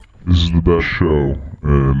This is the best show,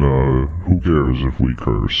 and who cares if we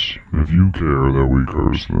curse? If you care that we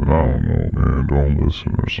curse, then I don't know, man. Don't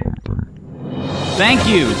listen or something. Thank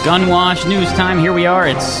you. Gunwash News Time. Here we are.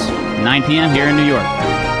 It's 9 p.m. here in New York.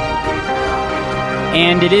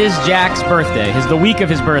 And it is Jack's birthday. It's the week of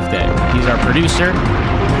his birthday. He's our producer.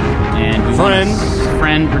 And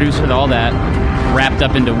friend, producer, all that. Wrapped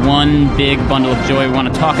up into one big bundle of joy. We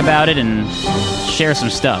want to talk about it and share some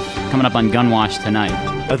stuff. Coming up on Gunwash tonight.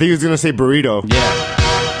 I think he was going to say burrito. Yeah.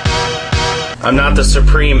 I'm not the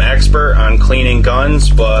supreme expert on cleaning guns,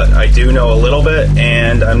 but I do know a little bit,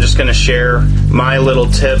 and I'm just going to share my little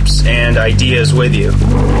tips and ideas with you.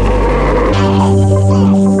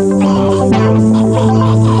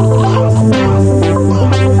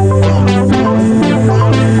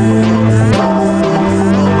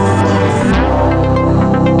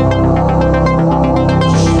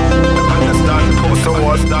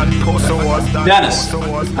 Dennis,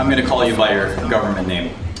 I'm going to call you by your government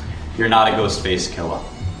name. You're not a ghost face killer.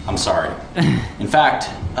 I'm sorry. In fact,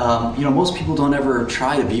 most people don't ever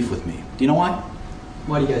try to beef with me. Do you know why?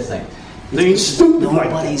 What do you guys think? Nobody's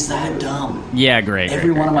that dumb. Yeah, great.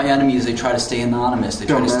 Every one of my enemies, they try to stay anonymous. They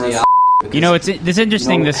try to stay out. It's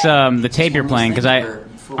interesting, the tape you're playing, because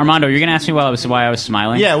Armando, you're going to ask me why I was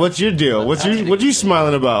smiling? Yeah, what's your deal? What you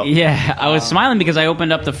smiling about? Yeah, I was smiling because I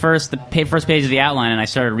opened up the first page of the outline, and I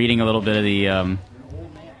started reading a little bit of the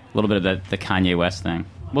Kanye West thing.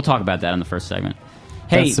 We'll talk about that in the first segment.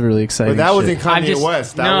 Hey, that's really exciting. But that wasn't Kanye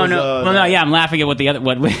West. I'm laughing at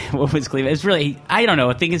what was Cleveland. It's really, I don't know.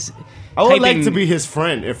 I think it's. I would like to be his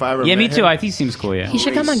friend if I ever. Yeah, me met too. him. I think he seems cool. Yeah, he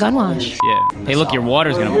should come on Gunwash. Yeah. Hey, look, your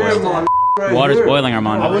water's gonna boil. Water's boiling,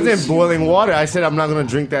 Armando. I wasn't boiling water. I said I'm not gonna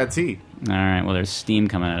drink that tea. All right. Well, there's steam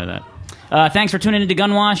coming out of that. Thanks for tuning into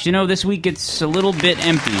Gunwash. This week it's a little bit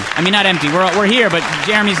empty. I mean, not empty. We're here, but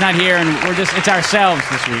Jeremy's not here, and it's ourselves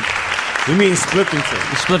this week. You mean Spliffington?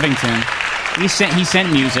 Spliffington. He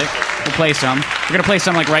sent music. We'll play some. We're gonna play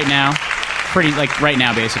some right now, right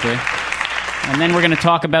now, basically. And then we're gonna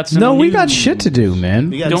talk about some. No, we got shit to do,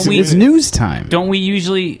 man. It's news time. Don't we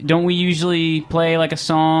usually play like a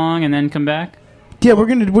song and then come back? Yeah, we're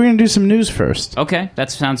gonna do some news first. Okay,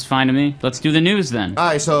 that sounds fine to me. Let's do the news then. All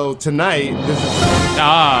right, so tonight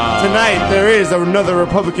there is another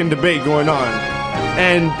Republican debate going on,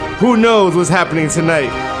 and who knows what's happening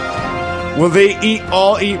tonight? Will they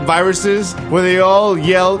all eat viruses? Will they all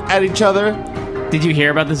yell at each other? Did you hear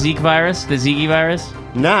about the Zika virus? The Zika virus?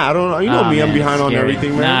 Nah, I don't know. You know me, I'm behind on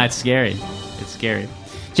everything, man. Nah, it's scary. It's scary.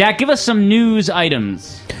 Jack, give us some news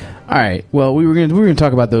items. All right. Well, we were going to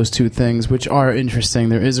talk about those two things, which are interesting.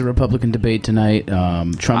 There is a Republican debate tonight.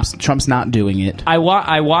 Trump's not doing it. I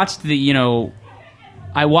watched when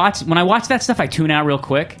I watch that stuff, I tune out real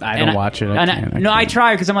quick. I don't watch it. I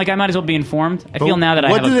try because I'm like, I might as well be informed. I feel now that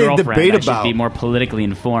I have a girlfriend, I should be more politically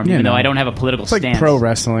informed, even though I don't have a political stance. It's like pro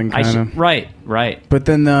wrestling, kind of. Right. But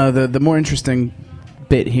then the more interesting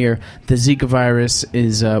bit here, the Zika virus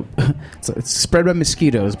is it's spread by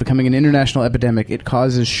mosquitoes, becoming an international epidemic. It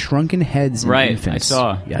causes shrunken heads in infants. I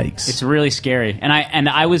saw. Yikes! It's really scary. And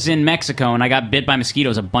I was in Mexico, and I got bit by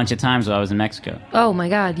mosquitoes a bunch of times while I was in Mexico. Oh my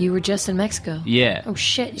God, you were just in Mexico. Yeah. Oh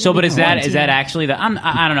shit. So, but is that actually the? I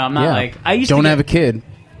don't know. I'm not I used to have a kid.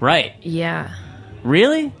 Right. Yeah.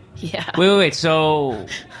 Really? Yeah. Wait. So.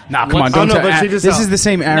 No, come on! This is the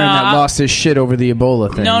same Aaron that lost his shit over the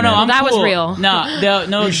Ebola thing. No, that cool. was real.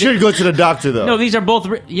 No. You should go to the doctor, though. No, these are both.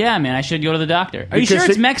 Yeah, man, I should go to the doctor. Are you sure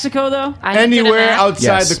it's Mexico, though? Anywhere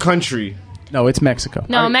outside the country. No, it's Mexico.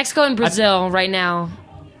 No, Mexico and Brazil right now.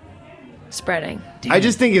 Spreading. I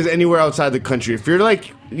just think it's anywhere outside the country. If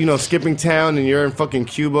you're skipping town and you're in fucking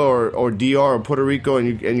Cuba or DR or Puerto Rico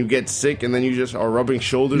and you get sick and then you just are rubbing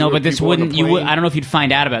shoulders. No, with but this people wouldn't. I don't know if you'd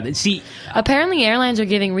find out about it. See, apparently airlines are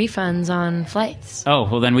giving refunds on flights. Oh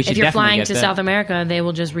well, then we should. If you're definitely flying get to that. South America, they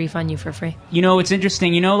will just refund you for free. It's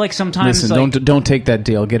interesting. Sometimes. Listen, don't take that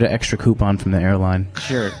deal. Get an extra coupon from the airline.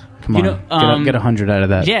 Sure. Come on, get 100 out of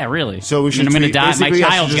that. Yeah, really. So we should. I'm going to die. My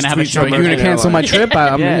child's going to have a stroke. You're going to cancel my trip?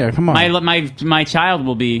 Yeah, come on. My child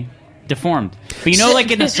will be deformed.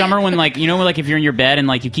 But in the summer when if you're in your bed and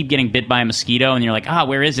you keep getting bit by a mosquito and you're like,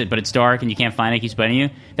 where is it? But it's dark and you can't find it. It keeps biting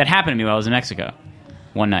you. That happened to me while I was in Mexico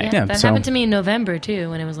one night. Yeah, that happened to me in November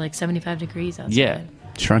too when it was 75 degrees outside. Yeah,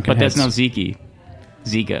 shrunken. But that's no Zika.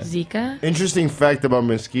 Interesting fact about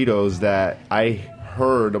mosquitoes that I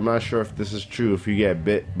heard. I'm not sure if this is true. If you get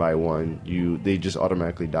bit by one, they just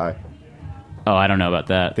automatically die. Oh, I don't know about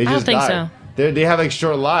that. They just I don't think die. so. they have like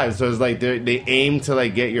short lives, so it's like they aim to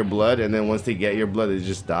like get your blood, and then once they get your blood, they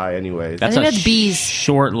just die anyway. That's bees.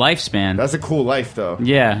 Short lifespan. That's a cool life, though.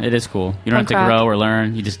 Yeah, it is cool. You don't have to grow or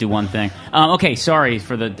learn. You just do one thing. Okay, sorry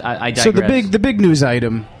for the. I digress. So the big news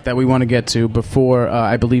item that we want to get to before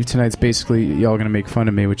I believe tonight's basically y'all gonna make fun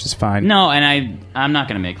of me, which is fine. No, and I'm not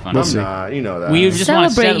gonna make fun of you. You know that. We just want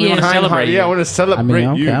to celebrate you. Yeah, I want to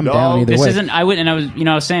celebrate you. I'm down either this way. Isn't. I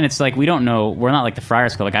was saying it's like we don't know. We're not like the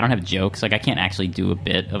Friars Club. Like I don't have jokes. Like I can't actually do a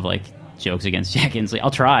bit of like jokes against Jack Inslee. I'll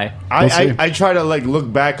try. I try to like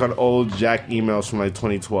look back on old Jack emails from like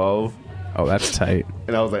 2012. Oh, that's tight.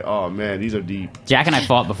 And I was like, oh man, these are deep. Jack and I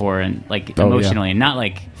fought before, and like emotionally, and not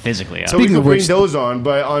like physically. So we can bring those on,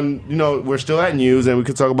 but we're still at news, and we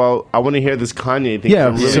could talk about. I want to hear this Kanye thing.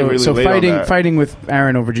 Yeah, so fighting with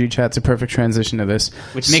Aaron over G-Chat's a perfect transition to this.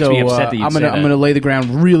 Which makes me upset that you said that. I'm gonna lay the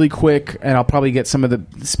ground really quick, and I'll probably get some of the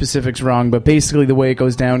specifics wrong. But basically, the way it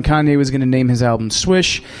goes down, Kanye was going to name his album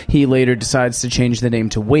Swish. He later decides to change the name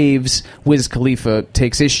to Waves. Wiz Khalifa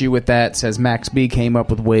takes issue with that. Says Max B came up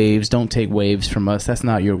with Waves. Don't take waves from us. That's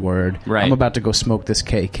not your word. Right. I'm about to go smoke this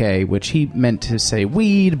KK, which he meant to say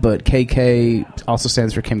weed, but KK also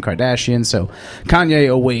stands for Kim Kardashian. So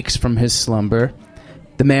Kanye awakes from his slumber.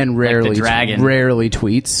 The man rarely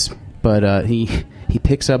tweets, but he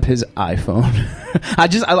picks up his iPhone.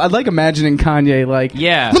 I like imagining Kanye like,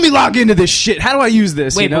 let me log into this shit. How do I use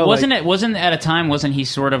this? Wait, but wasn't at a time? Wasn't he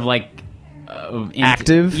sort of like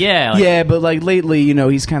active? Yeah, yeah, but like lately,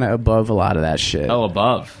 he's kind of above a lot of that shit. Oh,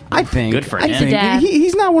 above. I think. Good for him.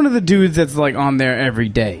 He's not one of the dudes that's like on there every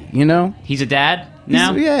day. He's a dad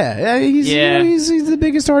now. He's the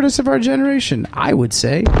biggest artist of our generation, I would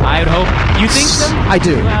say. I would hope. You think so? I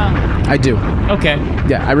do. Well, I do. Okay.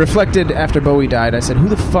 Yeah, I reflected after Bowie died. I said, who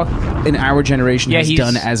the fuck in our generation has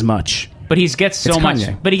done as much? But he gets so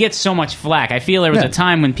much flack. I feel there was a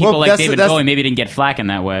time when people like David Bowie maybe didn't get flack in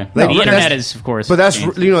that way. The internet is, of course. But that's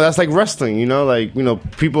that's like wrestling.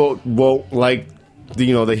 People won't like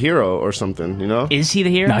the hero or something. Is he the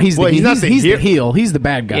hero? No, he's the heel. He's the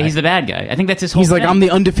bad guy. Yeah, he's the bad guy. I think that's his whole. He's thing. like, I'm the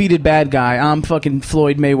undefeated bad guy. I'm fucking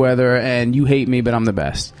Floyd Mayweather, and you hate me, but I'm the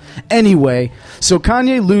best. Anyway, so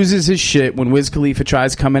Kanye loses his shit when Wiz Khalifa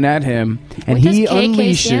tries coming at him, and he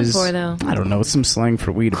unleashes. Stand for, though? I don't know. It's some slang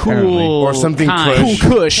for weed, cool, apparently, or something. Kind. Cool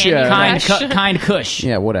Kush, yeah, kind Kush,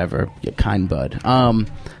 yeah, whatever. Yeah, kind bud.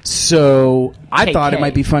 So I thought it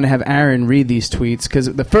might be fun to have Aaron read these tweets,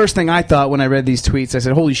 because the first thing I thought when I read these tweets, I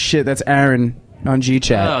said, "Holy shit, that's Aaron." On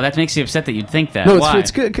G-Chat. Oh, that makes you upset that you'd think that. No, Why? it's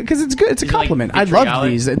good because it's good. It's a compliment. I loved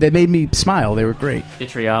these. They made me smile. They were great.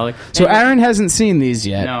 Vitriolic. So Aaron hasn't seen these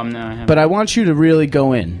yet. No, I haven't. But I want you to really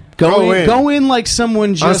go in. Go in like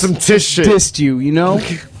someone just dissed you.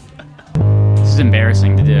 This is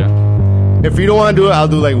embarrassing to do. If you don't want to do it, I'll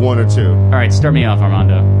do like one or two. All right, start me off,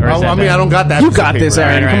 Armando. I don't got that. You got this,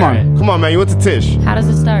 Aaron. Come on. Come on, man. You went to Tish. How does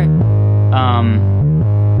it start?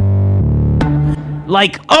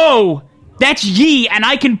 That's Yee, and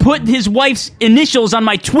I can put his wife's initials on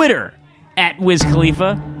my Twitter, @Wiz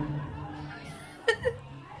Khalifa.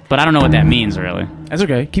 But I don't know what that means, really. That's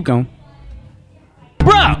okay. Keep going.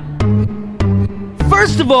 Bro!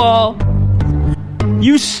 First of all,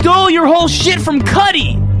 you stole your whole shit from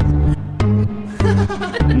Cuddy!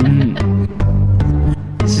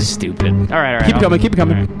 This is stupid. All right. Keep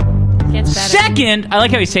coming. Second, I like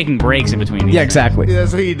how he's taking breaks in between these. Yeah, exactly. Yeah,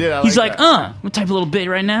 that's what he did. He's like, I'm gonna type a little bit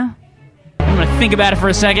right now. I'm gonna think about it for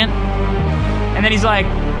a second. And then he's like,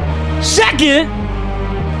 second,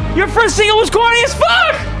 your first single was corny as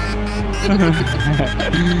fuck!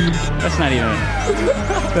 That's not even...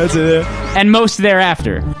 That's it. And most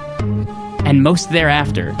thereafter.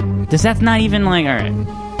 Does that not even like... Alright.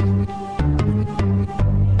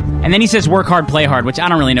 And then he says work hard, play hard, which I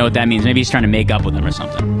don't really know what that means. Maybe he's trying to make up with him or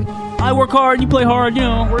something. I work hard, you play hard,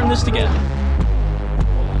 we're in this together.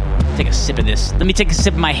 Take a sip of this. Let me take a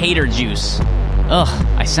sip of my hater juice. Ugh,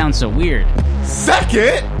 I sound so weird.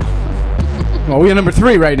 Second? Well, we are number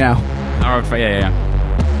 3 right now. Oh, yeah.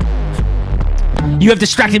 You have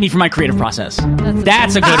distracted me from my creative process.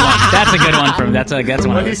 That's a good one. That's a good one. That's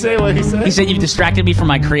one. What did he say? He said you've distracted me from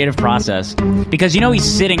my creative process because he's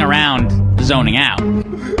sitting around zoning out.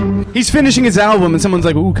 He's finishing his album, and someone's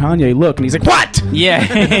like, "Ooh, Kanye, look!" And he's like, "What?" Yeah.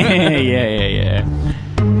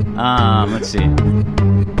 Let's see.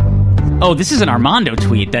 Oh, this is an Armando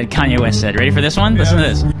tweet that Kanye West said. Ready for this one? Listen to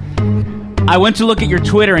this. I went to look at your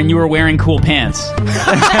Twitter, and you were wearing cool pants.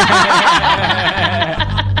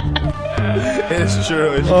 It's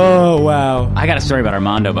true. Oh, wow. I got a story about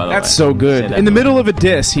Armando, by the way. That's so good. In the middle of a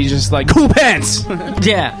diss, he's just like, cool pants!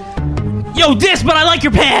 Yeah. Yo, diss, but I like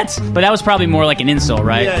your pants! But that was probably more like an insult,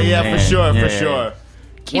 right? Yeah, for sure.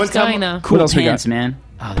 keeps going though. Cool What else we Pants, got? man.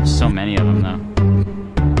 Oh, there's so many of them though.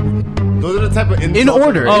 Those are the type of In insults-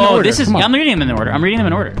 order. Oh, order. this is. Come on. I'm reading them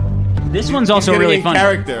in order. This one's also getting really in funny.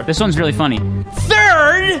 character. This one's really funny.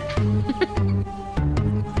 Third,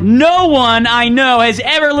 no one I know has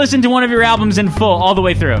ever listened to one of your albums in full, all the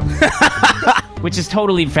way through. Which is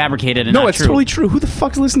totally fabricated and No, not it's true. totally true. Who the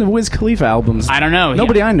fuck's listening to Wiz Khalifa albums? I don't know.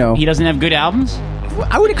 Nobody I know. He doesn't have good albums?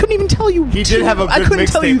 couldn't even tell you. He did have a I good couldn't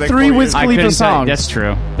tell you mixtape, like, 3 4 Wiz years I Khalifa couldn't tell you. songs. That's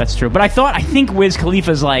true. That's true. But I think Wiz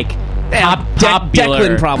Khalifa's like popular.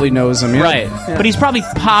 Declan probably knows him, yeah. Right. Yeah. But he's probably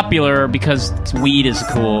popular because weed is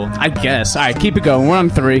cool. I guess. All right, keep it going. We're on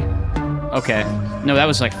 3. Okay. No, that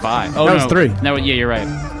was like 5. Oh, That no. was 3. No, yeah, you're right.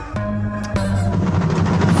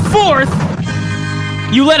 Fourth,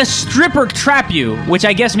 you let a stripper trap you, which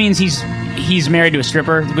I guess means he's married to a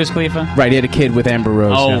stripper, Wiz Khalifa. Right, he had a kid with Amber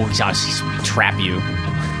Rose. Oh, yeah. he's trap you.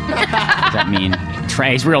 What does that mean?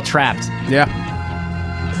 He's real trapped. Yeah.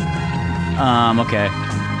 Okay.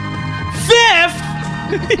 Fifth,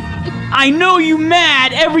 I know you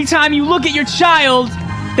mad every time you look at your child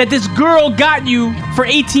that this girl got you for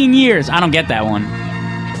 18 years. I don't get that one.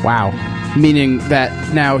 Wow. Meaning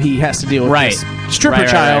that now he has to deal with this stripper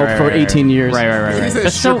child for 18 years. Right. He's a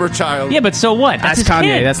But stripper child. Yeah, but so what? That's his Kanye.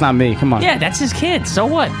 kid. That's not me. Come on. Yeah, that's his kid. So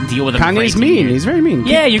what? Deal with him. Kanye's for 18 mean. years. He's very mean.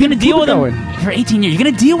 Yeah, you're gonna deal with going. him for 18 years. You're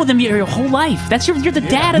gonna deal with him your whole life. You're the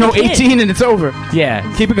dad of No, the kid. 18 and it's over. Yeah.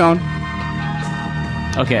 Keep it going.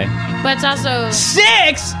 Okay. But it's also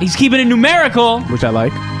 6. He's keeping it numerical. Which I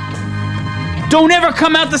like. Don't ever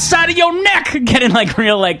come out the side of your neck. Getting like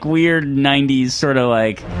real like weird 90s sort of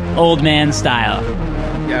like old man style.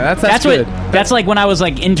 Yeah, that's good. That's like when I was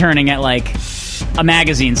like interning at like a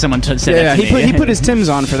magazine. Someone said that to me. He put his Timbs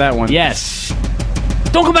on for that one. Yes.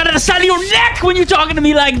 Don't come out of the side of your neck when you're talking to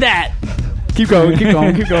me like that. Keep going. Keep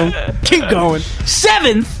going. Keep going. Keep going.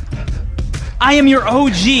 7th, I am your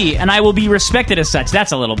OG and I will be respected as such.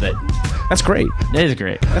 That's a little bit. That's great. That is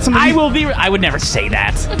great. That's something I would never say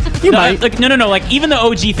that. You might. Like, no. Like, even the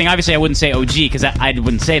OG thing, obviously I wouldn't say OG because I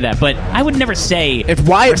wouldn't say that. But I would never say... If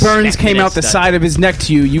Wyatt Burns respected came as out the such. side of his neck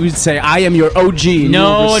to you, you would say, I am your OG. And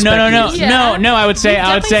No. Yeah. No, I would say... You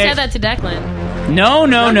I would definitely say... said that to Declan. No.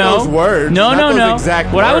 those words. No. Not those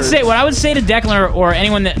exact What words. I would say to Declan or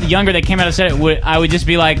anyone younger that came out and said it, I would just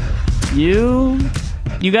be like, you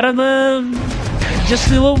gotta just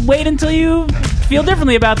wait until you feel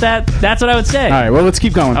differently about that. That's what I would say. All right, well, let's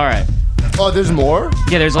keep going. All right. Oh, there's more?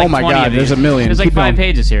 Yeah, there's like Oh my 20 God, of there's these. a million. There's like Keep 5 going.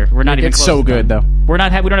 pages here. We're not even It's close so to good, done. though. We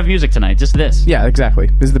don't have music tonight. Just this. Yeah, exactly.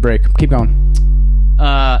 This is the break. Keep going.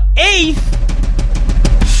 8th,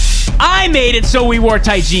 I made it so we wore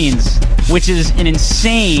tight jeans, which is an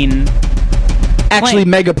insane. Actually, claim.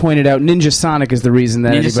 Mega pointed out Ninja Sonic is the reason that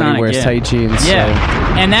Ninja anybody Sonic, wears yeah. tight jeans.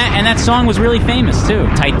 Yeah, so. and that song was really famous too.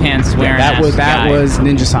 Tight pants wearing. that was guy.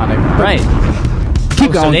 Ninja Sonic. Right.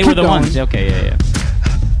 Keep going. So they keep were the going. ones. Okay, yeah.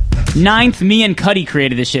 9th, me and Cudi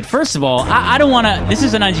created this shit. First of all, I don't want to. This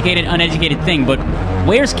is an uneducated thing, but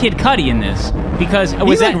where's Kid Cudi in this? Because was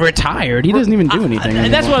He's that like retired. He doesn't even do anything. That's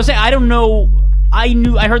anymore. what I was saying. I don't know.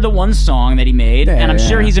 I heard the one song that he made, Yeah, and I'm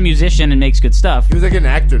sure yeah. he's a musician and makes good stuff. He was like an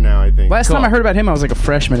actor now, I think. Last Cool. time I heard about him, I was like a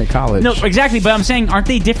freshman at college. No, exactly. But I'm saying, aren't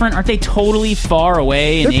they different? Aren't they totally far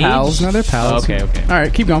away they're in pals. age? No, they're pals. Okay. All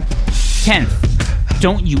right, keep going. 10th,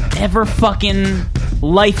 don't you ever fucking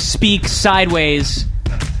life speak sideways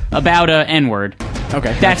about a N-word.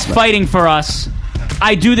 Okay, That's fighting for us.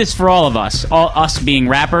 I do this for all of us. All us being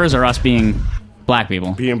rappers or us being black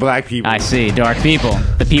people. Being black people. I see. Dark people.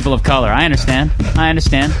 The people of color. I understand.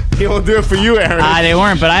 He won't do it for you, Aaron. They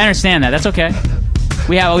weren't, but I understand that. That's okay.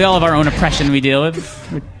 We all have our own oppression we deal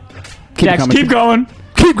with. Jax, keep going.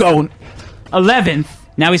 Keep going. 11th.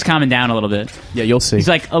 Now he's calming down a little bit. Yeah, you'll see. He's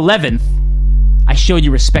like, 11th. I showed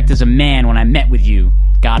you respect as a man when I met with you.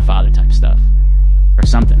 Godfather type stuff. Or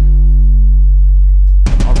something.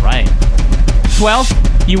 All right.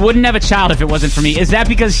 12th. You wouldn't have a child if it wasn't for me. Is that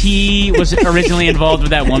because he was originally involved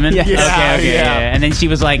with that woman? Yeah. Okay. Yeah. And then she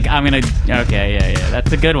was like, I'm going to... Okay, yeah.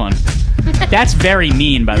 That's a good one. That's very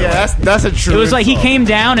mean, by the way. Yeah, that's a true It was like he insult. came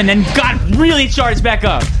down and then got really charged back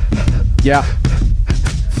up. Yeah.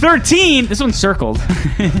 13. This one's circled.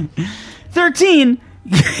 13.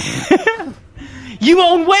 You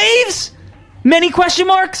own waves? Many question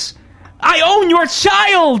marks? I own your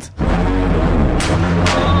child.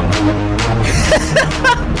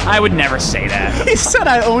 I would never say that. He said,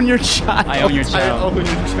 "I own your child." I own your child. your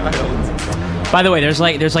child. By the way, there's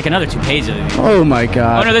like another 2 pages of these. Oh my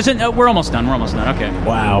god. Oh no, we're almost done. Okay.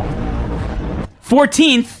 Wow.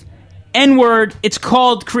 14th. N-word, it's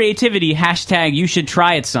called creativity. # you should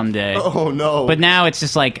try it someday. Oh, no. But now it's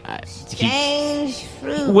just like...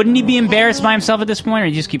 wouldn't he be embarrassed by himself at this point, or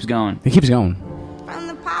he just keeps going? He keeps going.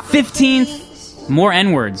 15th, more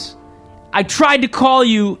N-words. I tried to call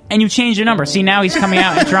you, and you changed your number. See, now he's coming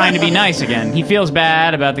out and trying to be nice again. He feels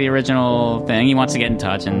bad about the original thing. He wants to get in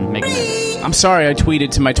touch and make it. I'm sorry I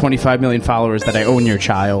tweeted to my 25 million followers that I own your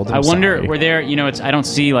child. I wonder, were there, I don't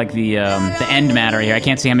see, like, the end matter here. I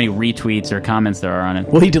can't see how many retweets or comments there are on it.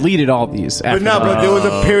 Well, he deleted all these. But no, but there was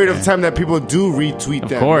a period of time that people do retweet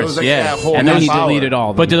them. Of course, yeah. And then he deleted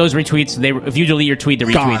all of them. But do those retweets, if you delete your tweet, the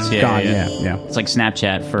retweets, gone, yeah. It's like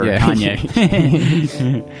Snapchat for Kanye.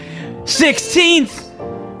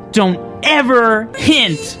 16th, don't ever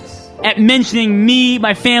hint at mentioning me,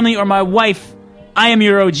 my family, or my wife. I am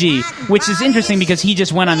your OG, which is interesting because he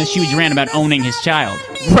just went on this huge rant about owning his child.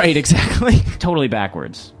 Right, exactly. Totally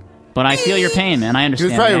backwards. But I feel your pain, man. I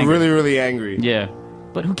understand. He was probably really, really angry. Yeah.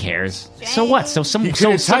 But who cares? So what? So he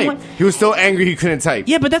couldn't type. He was so angry he couldn't type.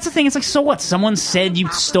 Yeah, but that's the thing. It's like, so what? Someone said you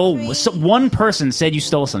stole... one person said you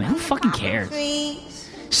stole something. Who fucking cares?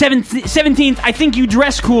 17th, I think you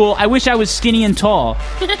dress cool. I wish I was skinny and tall.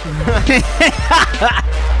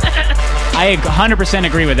 I 100%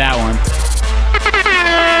 agree with that one.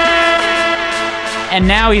 And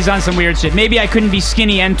now he's on some weird shit. Maybe I couldn't be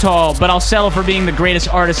skinny and tall, but I'll settle for being the greatest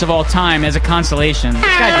artist of all time as a consolation. This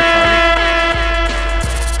guy's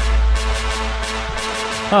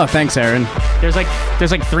retarded. Oh, thanks, Aaron. There's like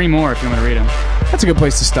 3 more if you want to read them. That's a good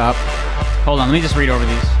place to stop. Hold on, let me just read over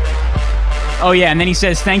these. Oh, yeah, and then he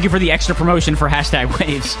says, thank you for the extra promotion for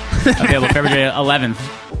 #Waves. Available February 11th.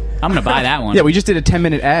 I'm going to buy that one. Yeah, we just did a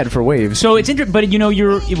 10-minute ad for Waves. So it's interesting, but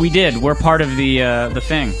we did. We're part of the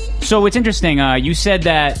thing. So it's interesting. You said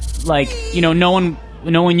that, like, no one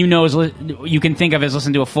you can think of as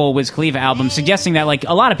listening to a full Wiz Khalifa album, suggesting that, like,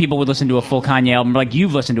 a lot of people would listen to a full Kanye album, like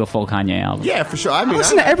you've listened to a full Kanye album. Yeah, for sure. I mean, I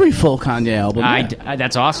listen to every full Kanye album.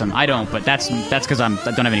 That's awesome. I don't, but that's because I don't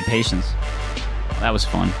have any patience. That was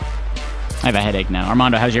fun. I have a headache now.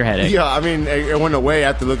 Armando, how's your headache? Yeah, I mean, it went away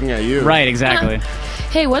after looking at you. Right, exactly.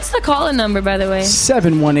 Hey, what's the call-in number, by the way?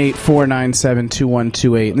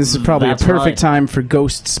 718-497-2128. This is probably a perfect time for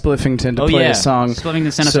Ghost Spliffington to play a song.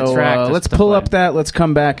 Spliffington sent us a track. Let's pull up that. Let's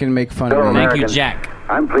come back and make fun of it. Thank you, Jack.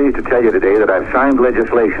 I'm pleased to tell you today that I've signed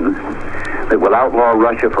legislation that will outlaw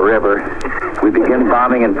Russia forever. We begin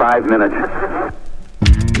bombing in 5 minutes.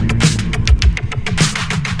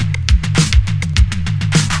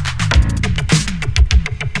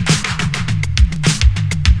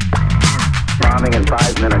 Bombing in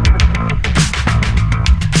 5 minutes.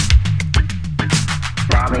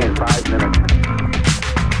 Bombing in 5 minutes.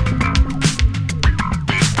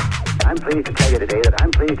 I'm pleased to tell you today that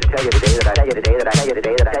I'm pleased to tell you today that I tell you today that I tell you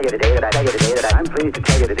today that I tell you today that I tell you today that I'm pleased to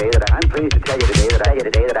tell you today that I'm pleased to tell you today that I tell you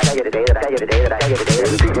today that I tell you today that I tell you today that I tell you today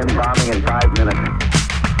that we begin bombing in 5 minutes.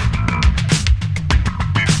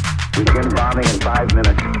 We begin bombing in 5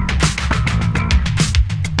 minutes.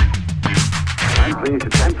 I'm pleased to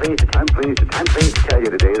tell you today that I'm pleased to tell you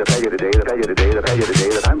today that I'm pleased to tell you today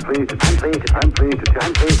that I'm pleased to tell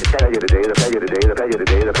you today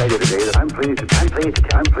that I'm pleased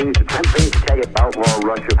to tell you outlaw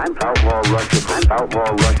Russia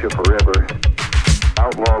forever.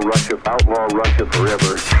 Outlaw Russia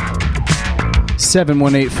forever.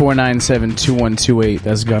 718-497-2128.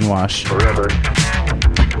 That's Gunwash. Forever.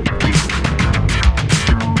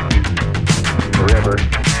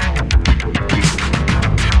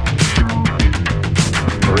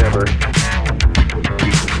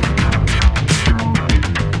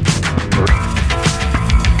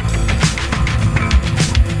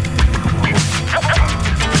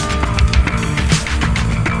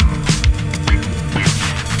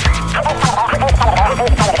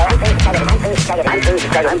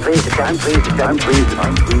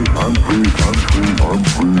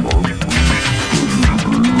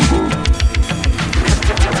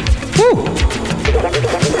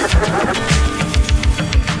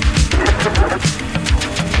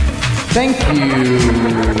 Thank you,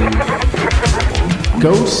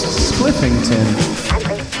 Ghost Spliffington.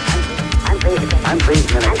 I'm pleased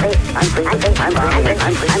to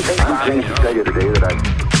tell you today that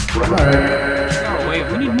Oh, wait,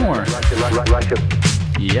 we need more. Russia.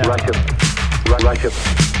 Yeah. Russia.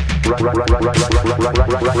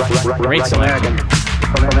 Great selection.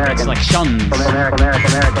 It's like shuns. Forever.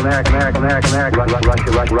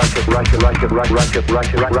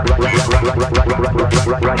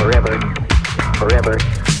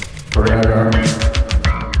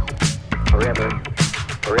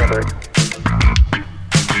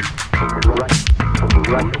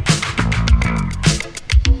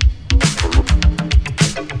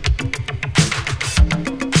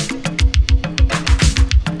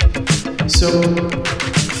 So,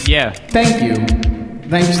 yeah. Thank you.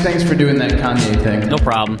 Thanks for doing that Kanye thing. No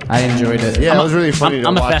problem. I enjoyed it. Yeah, it was really funny.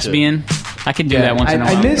 I'm a thespian. I can do that once in a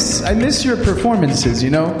while. I miss your performances, you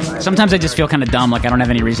know? Sometimes I just feel kind of dumb, like I don't have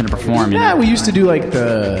any reason to perform. Yeah, we used to do like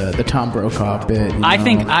the Tom Brokaw bit. I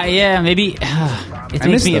think, maybe. I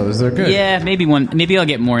miss those. They're good. Yeah, maybe I'll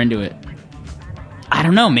get more into it. I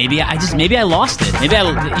don't know. Maybe I lost it. You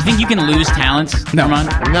think you can lose talents? No,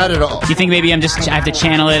 not at all. You think maybe I have to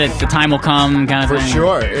channel it? The time will come, kind of For thing. For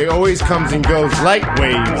sure, it always comes and goes like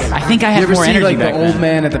waves. I think I have more energy. You ever see like back the old then.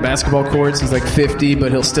 man at the basketball courts? He's like 50,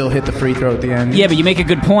 but he'll still hit the free throw at the end. Yeah, but you make a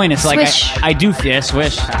good point. It's Swish. like I do. Yeah,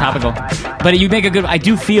 swish, topical. But you make a good. I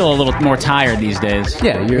do feel a little more tired these days.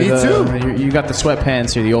 Yeah, Me too. You got the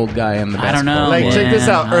sweatpants. You're the old guy in the basketball. I don't know. Like, check this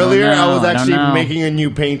out. I don't Earlier, I was know. actually making a new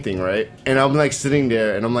painting, right? And I'm like sitting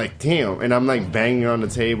there, and I'm like, damn. And I'm like banging on the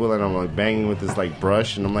table, and I'm like banging with this like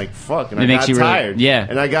brush, and I'm like, fuck. And It I makes got you really- tired. yeah.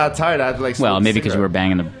 And I got tired. I had to like. Well, smoke a maybe because you were cigarette.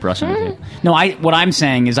 banging the brush on the table. No, what I'm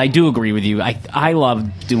saying is I do agree with you. I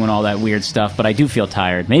love doing all that weird stuff, but I do feel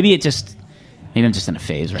tired. Maybe I'm just in a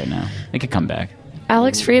phase right now. It could come back.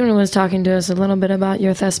 Alex Friedman was talking to us a little bit about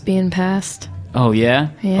your thespian past. Oh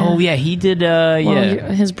yeah? Yeah. Oh yeah, he did. Well, Yeah.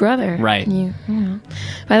 his brother. Right. You know.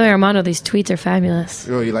 By the way, Armando, these tweets are fabulous.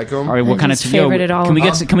 Oh, you like them? All right. What kind of His favorite at all. Can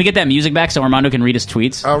we get that music back so Armando can read his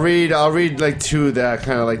tweets? I'll read like two that I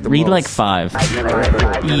kind of like the Read most. like 5.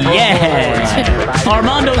 Yeah.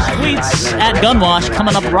 Armando's tweets at Gunwash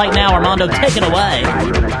coming up right now. Armando, take it away.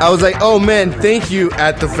 I was like, oh man, thank you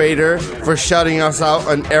at the Fader for shouting us out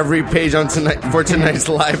on every page on tonight's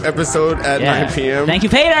live episode at 9 p.m. Thank you,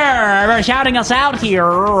 Peter, for shouting us out here.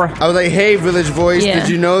 I was like, hey, Village Voice, Yeah. did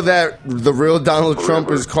you know that the real Donald Trump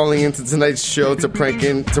is calling into tonight's show to prank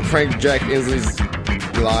Jack Inslee's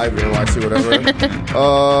live and watch it, whatever.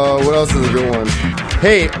 What else is a good one?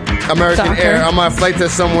 Hey, American Soccer. Air, on my flight to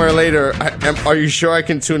somewhere later, are you sure I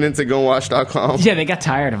can tune into gunwash.com? Yeah, they got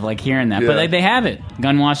tired of like hearing that, but Yeah. they have it.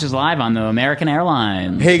 Gunwash is live on the American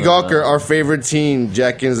Airlines. Hey, Gawker, our favorite team,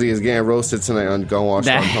 Jack Inslee, is getting roasted tonight on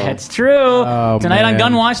gunwash.com. That's true. Oh, Tonight man.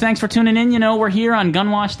 on Gunwash, thanks for tuning in. You know, we're here on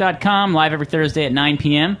gunwash.com, live every Thursday at 9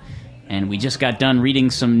 p.m. And we just got done reading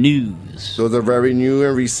some news. Those are very new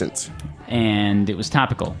and recent. And it was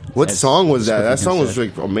topical. What as song was that? That Spliffington song was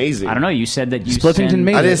said. like amazing. I don't know. You said that you Spliffington send-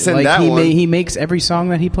 made I didn't it. send like, that he one. he makes every song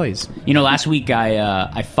that he plays. You know, last week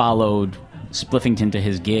I followed Spliffington to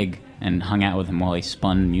his gig and hung out with him while he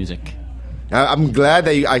spun music. I'm glad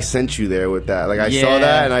that I sent you there with that. Like I saw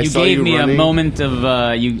that and I you saw gave you me running. a moment of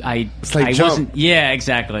It's like I jump. wasn't. Yeah,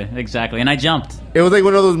 exactly, and I jumped. It was like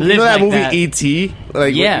one of those. You Live know that like movie that. E.T.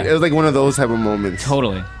 Like Yeah. it was like one of those type of moments.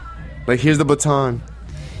 Totally. Like here's the baton.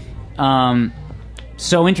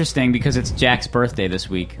 So interesting because it's Jack's birthday this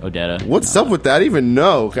week, Odetta. What's up with that? I didn't even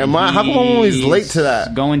know. How come I'm always late to that?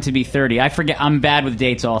 He's going to be 30. I forget. I'm bad with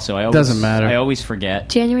dates. Also, Doesn't matter. I always forget.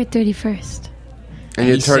 January 31st. And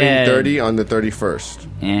you're He turning said- 30 on the 31st.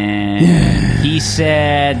 And he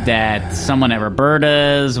said that someone at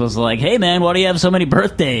Roberta's was like, "Hey man, why do you have so many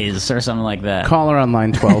birthdays?" or something like that. Caller on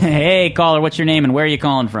line 12. Hey caller, what's your name and where are you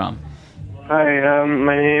calling from? Hi,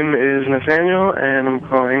 my name is Nathaniel, and I'm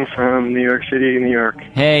calling from New York City, New York.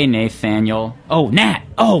 Hey Nathaniel. Oh Nat.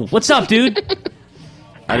 Oh, what's up, dude?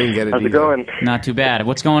 I didn't get it. How's it either. going? Not too bad.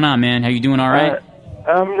 What's going on, man? How you doing? All right.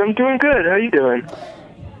 I'm doing good. How you doing?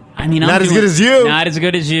 I mean, Not as good as you. Not as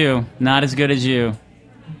good as you. Not as good as you.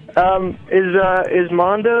 Is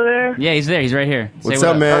Mondo there? Yeah, he's there. He's right here. Say What's what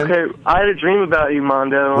up, man? Okay, I had a dream about you,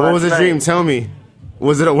 Mondo. What was the last dream? night. Tell me.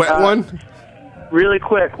 Was it a wet one? Really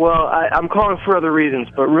quick. Well, I'm calling for other reasons,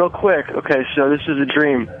 but real quick. Okay, so this is a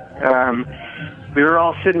dream. We were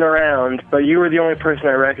all sitting around, but you were the only person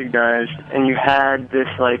I recognized, and you had this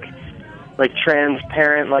like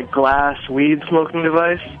transparent like glass weed smoking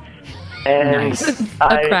device. And Nice.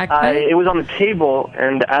 A crack pipe? it was on the table,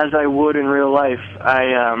 and as I would in real life,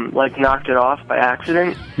 I knocked it off by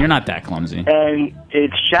accident, You're not that clumsy. and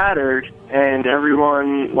it shattered, and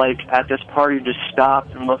everyone at this party just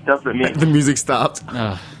stopped and looked up at me. The music stopped.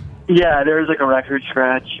 Ugh. Yeah, there was a record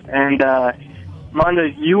scratch, and Mondo,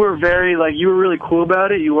 you were you were really cool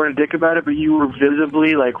about it. You weren't a dick about it, but you were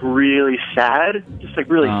visibly really sad, just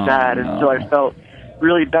really Oh, sad, no. and so I felt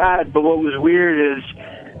really bad. But what was weird is,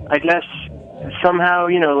 I guess somehow,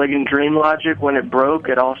 in dream logic, when it broke,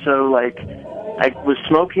 it also I was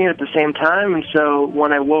smoking it at the same time, and so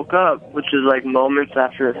when I woke up, which is moments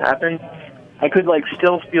after it happened, I could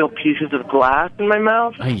still feel pieces of glass in my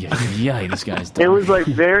mouth. Yeah, this guy's It was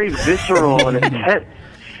very visceral and intense.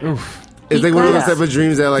 Oof. It's like one of those Yeah. type of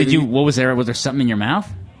dreams that Did you? What was there? Was there something in your mouth?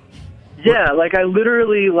 Yeah, I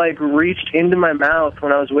literally reached into my mouth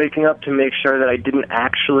when I was waking up to make sure that I didn't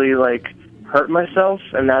actually hurt myself,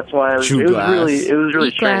 and that's why it was really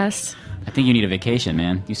strange. Glass. I think you need a vacation,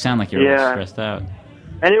 man. You sound like you're a little stressed out.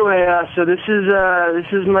 Anyway, so this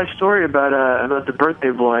is my story about the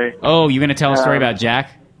birthday boy. Oh, you're gonna tell a story about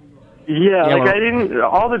Jack? Yeah, I didn't.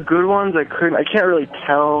 All the good ones I can't really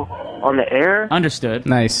tell on the air. Understood.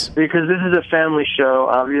 Nice. Because this is a family show,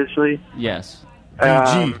 obviously. Yes.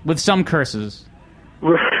 With some curses.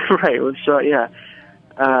 Right. Yeah.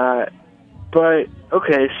 But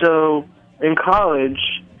okay, so in college,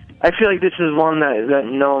 I feel like this is one that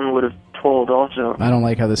no one would have told. Also, I don't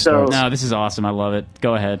like how this starts. No, this is awesome. I love it.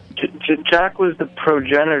 Go ahead. Jack was the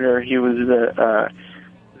progenitor. He was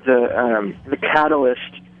the catalyst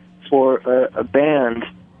for a band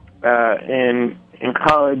in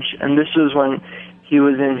college, and this was when he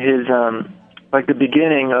was in his the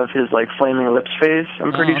beginning of his Flaming Lips phase.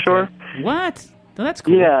 I'm pretty sure. What? Oh, that's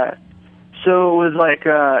cool. Yeah. So it was like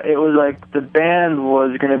the band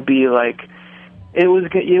was gonna be it was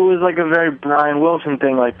like a very Brian Wilson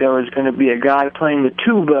thing. There was gonna be a guy playing the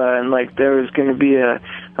tuba, and there was gonna be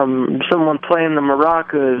someone playing the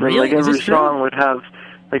maracas, really? and every song would have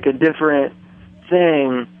a different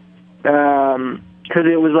thing. Because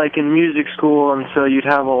it was in music school, and so you'd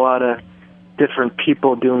have a lot of different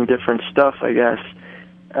people doing different stuff, I guess.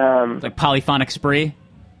 Like Polyphonic Spree?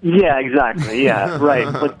 Yeah, exactly. Yeah,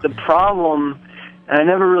 right. But the problem, and I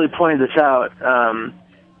never really pointed this out,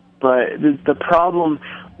 but the problem,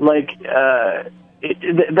 that's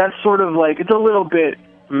sort of it's a little bit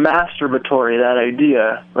masturbatory, that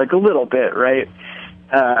idea, a little bit, right?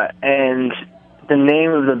 And the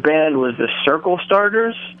name of the band was the Circle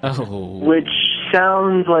Starters, which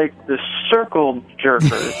sounds like the Circle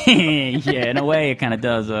Jerkers. Yeah, in a way it kind of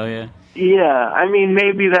does, though, yeah. Yeah, I mean,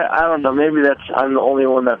 maybe that, I don't know, maybe I'm the only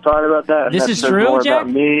one that thought about that. This is true, more Jack?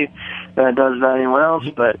 about me than it does about anyone else,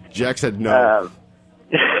 but... Jack said no.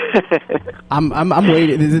 I'm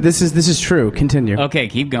waiting. This is true. Continue. Okay,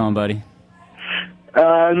 keep going, buddy.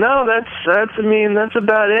 No, that's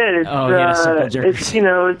about it. It's,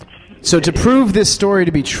 it's, So to prove this story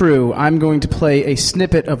to be true, I'm going to play a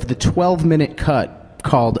snippet of the 12-minute cut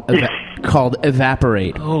called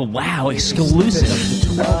Evaporate. Oh, wow,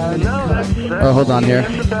 exclusive. Hold on here.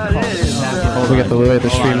 We got the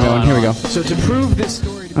stream going. Here we go. So to prove this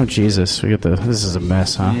story... Oh, Jesus. This is a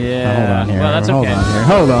mess, huh? Yeah. Hold on here. Well, that's okay.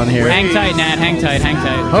 Hold on here. Hang tight, Nat. Hang tight.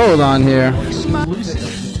 Hold on here.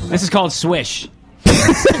 This is called Swish.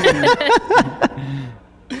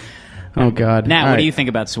 Oh, God. Nat, what do you think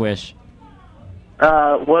about Swish?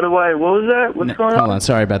 what was that? What's going on? Hold on,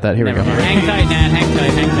 sorry about that. Here we go. Hang tight, Nat.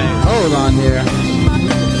 Hang tight. Hold on here.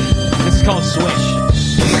 This is called Swish.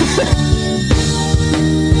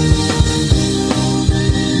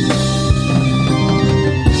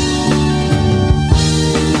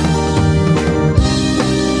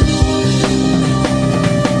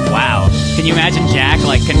 Wow. Can you imagine Jack,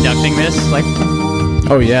 conducting this?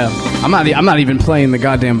 Oh, yeah. I'm not even playing the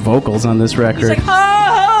goddamn vocals on this record. He's like,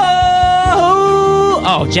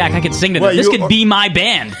 oh, Jack, I could sing to this. This could be my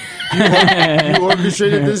band. You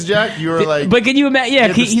orchestrated this, Jack? You were like... But can you imagine...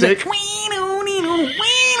 Yeah, he's like... He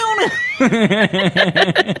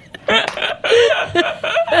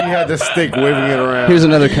had the stick waving it around. Here's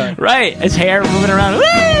another cut. Right, his hair moving around. Woo!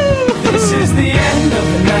 This is the end of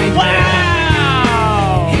the night.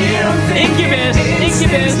 Wow! Incubus!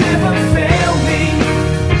 Never fail me.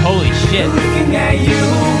 Holy shit. Looking at you.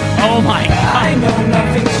 Oh my god. I know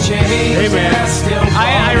nothing's changed. Hey man,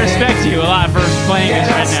 I respect you a lot for playing this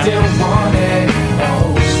right now. Still want it.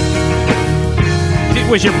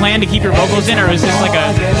 Was your plan to keep your vocals in, or is this like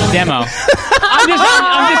a demo?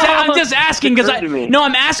 I'm just asking because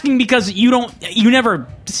I'm asking because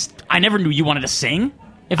I never knew you wanted to sing.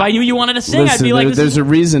 If I knew you wanted to sing, I'd be like, there's a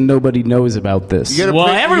reason nobody knows about this.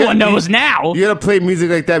 Everyone knows now. You gotta play music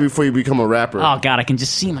like that before you become a rapper. Oh god, I can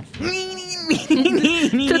just see him. So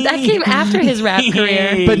that came after his rap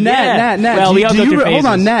career. But Nat, well, hold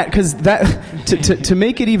on, Nat, because that to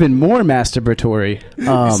make it even more masturbatory.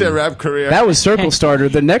 You said rap career. That was Circle Starter.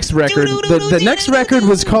 The next record, the next record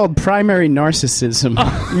was called Primary Narcissism.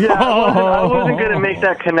 Yeah, I wasn't gonna make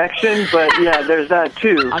that connection, but yeah, there's that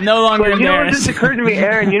too. I'm no longer embarrassed. You know what just occurred to me,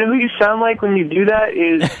 Aaron? You know who you sound like when you do that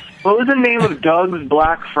is. What was the name of Doug's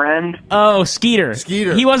black friend? Oh, Skeeter.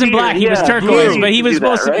 He wasn't black. He was turquoise, but he was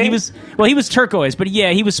supposed to. He was turquoise, but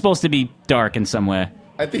yeah, he was supposed to be dark in some way.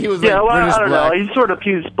 I think he was British black. I don't know.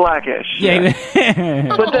 He's blackish. Yeah.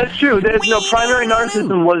 But that's true. Primary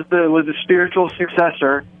Narcissism was the spiritual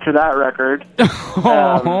successor to that record.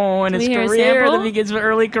 And his career, the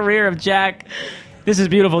early career of Jack. This is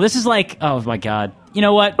beautiful. This is like, oh my god. You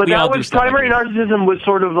know what? But that was Primary Narcissism was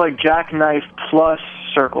sort of like Jackknife plus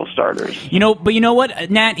circle starters. But you know what,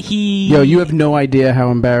 Nat? Yo, you have no idea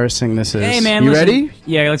how embarrassing this is. Hey, man, you listen. ready?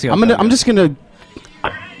 Yeah, let's go. I'm just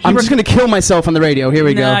gonna kill myself on the radio. Here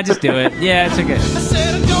we go. Nah, just do it. Yeah, it's okay.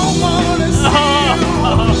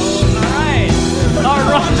 All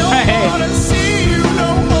right.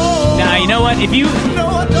 Now you know what? If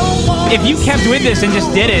you kept with this and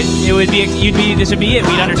just did it, this would be it.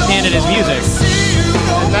 We'd understand it as music.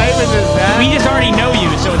 Not even just that. We just already know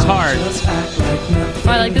you, so it's hard. Oh,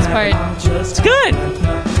 I like this part. It's good.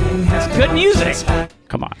 It's good music.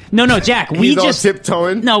 Come on. No, Jack. He's all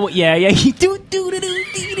tiptoeing. No, yeah.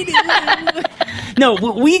 No,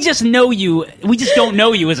 we just know you. We just don't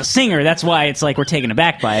know you as a singer. That's why it's like we're taken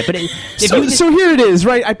aback by it. But so here it is,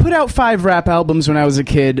 right? I put out 5 rap albums when I was a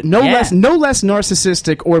kid. No less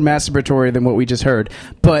narcissistic or masturbatory than what we just heard.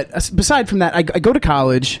 But aside from that, I go to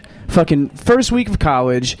college. Fucking first week of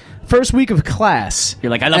college, first week of class. You're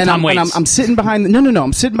like, I love Tom Waits. And I'm sitting behind.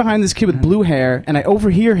 I'm sitting behind this kid with blue hair, and I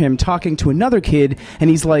overhear him talking to another kid, and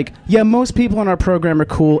he's like, "Yeah, most people on our program are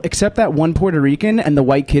cool, except that one Puerto Rican and the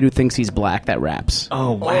white kid who thinks he's black that raps."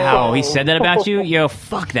 Oh wow, he said that about you? Yo,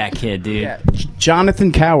 fuck that kid, dude. Yeah.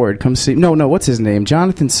 Jonathan Coward, come see. No, what's his name?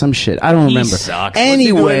 Jonathan some shit. I don't remember. He sucks.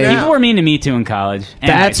 Anyway, people were mean to me too in college.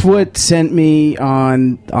 That's what sent me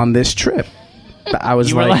on this trip. I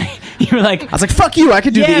was like, fuck you, I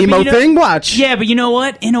could do the emo thing, watch. Yeah, but you know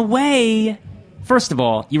what? In a way, first of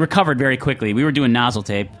all, you recovered very quickly. We were doing nozzle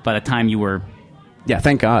tape by the time you were... Yeah,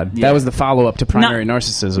 thank God. Yeah. That was the follow-up to Primary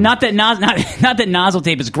Narcissism. Not that nozzle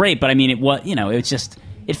tape is great, but I mean,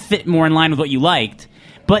 it fit more in line with what you liked.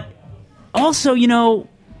 But also,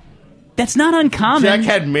 that's not uncommon. Jack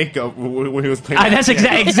had makeup when he was playing. That's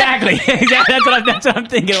exactly. That's what I'm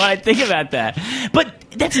thinking when I think about that. But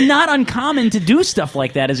that's not uncommon to do stuff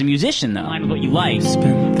like that as a musician, though. With what you like.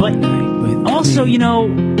 But also,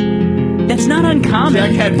 that's not uncommon.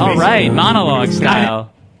 Jack had makeup. All right, monologue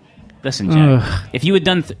style. Listen, Jack. If you had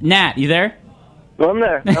done... Nat, you there? Well, I'm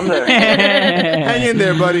there. Hang in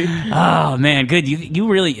there, buddy. Oh, man, good.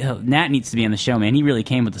 You really... Nat needs to be on the show, man. He really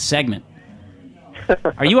came with the segment.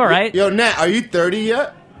 Are you all right? Yo, Nat, are you 30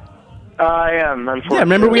 yet? I am, unfortunately. Yeah,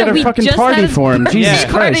 remember we had a fucking party for him. Jesus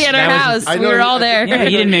Christ. Party at our house. We were all there. Yeah,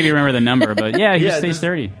 he didn't maybe remember the number, but he just stays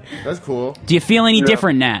 30. That's cool. Do you feel any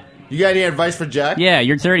different, Nat? You got any advice for Jack? Yeah,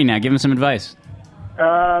 you're 30 now. Give him some advice.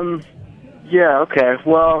 Yeah, okay.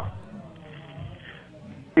 Well,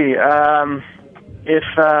 if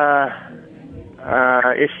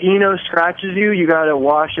Eno scratches you, you gotta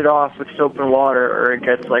wash it off with soap and water, or it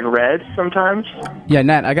gets like red sometimes. Yeah,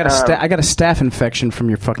 Nat, I got a staph infection from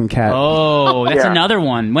your fucking cat. Oh, that's another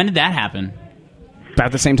one. When did that happen?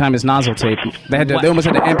 About the same time as nozzle tape. They almost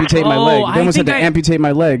had to amputate my leg. They almost had to amputate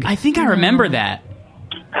my leg. I think I remember that.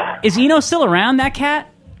 Is Eno still around, that cat?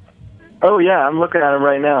 Oh yeah, I'm looking at him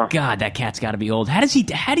right now. God, that cat's got to be old. How does he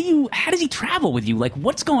travel with you? Like,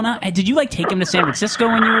 what's going on? Did you take him to San Francisco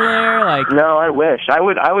when you were there? No, I wish I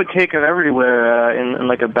would take him everywhere in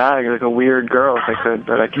like a bag, like a weird girl if I could,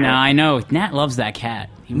 but I can't. No, I know. Nat loves that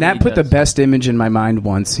cat. Nat put the best image in my mind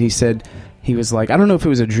once. He said he was like, I don't know if it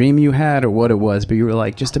was a dream you had or what it was, but you were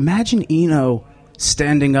like, just imagine Eno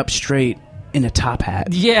standing up straight in a top hat.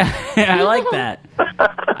 Yeah, I like that.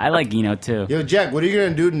 I like Eno too. Yo, Jack, what are you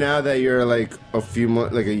gonna do now that you're like a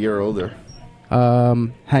year older?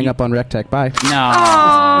 Hang up on Rectech. Bye.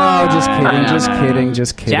 No, just kidding.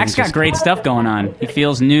 Jack's got great stuff going on. He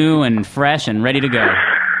feels new and fresh and ready to go.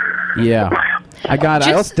 Yeah.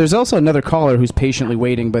 There's also another caller who's patiently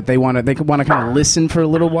waiting, but they want to kind of listen for a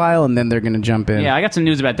little while and then they're gonna jump in. Yeah, I got some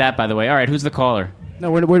news about that, by the way. All right, who's the caller? No,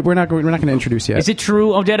 we're not going to introduce yet. Is it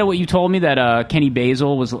true, Odetta, what you told me that Kenny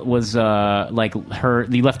Basil was like her?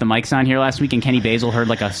 You left the mics on here last week, and Kenny Basil heard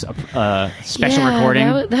like a special recording.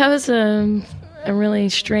 That was a really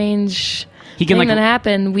strange thing that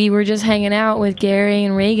happened. We were just hanging out with Gary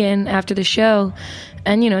and Reagan after the show,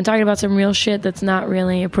 and talking about some real shit that's not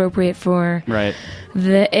really appropriate for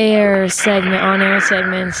the on-air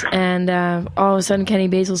segments, and all of a sudden Kenny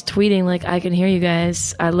Basil's tweeting like, I can hear you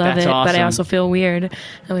guys, I love it, awesome. But I also feel weird,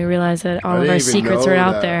 and we realized that all of our secrets are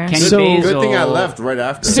out there. Kenny Basil. Good thing I left right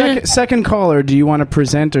after. Second caller, do you want to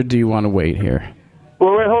present or do you want to wait here?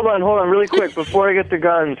 Well, wait, hold on, really quick. Before I get the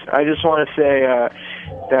guns, I just want to say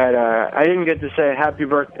that I didn't get to say happy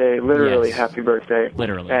birthday, literally happy birthday.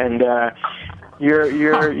 Literally. And you're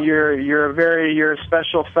a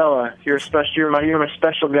special fella. You're my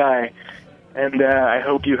special guy, and I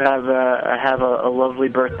hope you have a lovely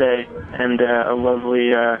birthday and a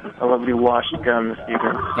lovely washed gun this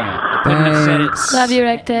evening. Yeah, I couldn't have said it. Love you,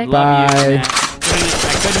 Rectech. Bye.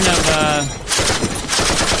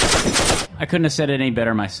 I couldn't have said it any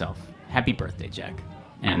better myself. Happy birthday, Jack.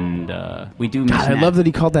 and we do miss God, I Nat. love that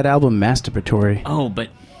he called that album masturbatory. Oh, but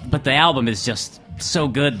the album is just so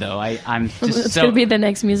good, though. I'm just It's so. gonna be the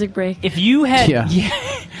next music break. If you had,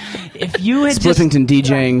 if you had just Spliffington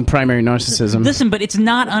DJing Primary Narcissism. listen, but it's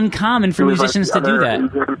not uncommon for musicians to do that.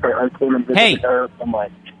 Hey,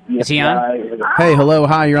 is he on? Hey, hello,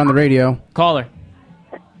 hi, you're on the radio. Caller.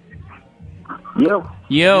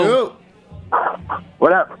 Yo.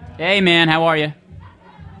 What up? Hey, man, how are you?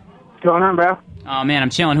 What's going on, bro? Oh man, I'm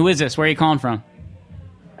chilling. Who is this? Where are you calling from?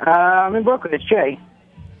 I'm in Brooklyn. It's Jay.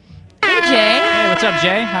 Hey, Jay. Hey, what's up,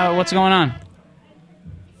 Jay? What's going on?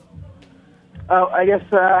 Oh, I guess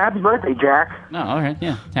happy birthday, Jack. Oh, all right,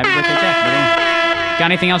 yeah. Happy birthday, Jack. Got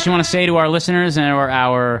anything else you want to say to our listeners and or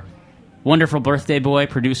our wonderful birthday boy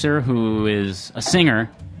producer, who is a singer,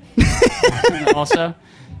 also?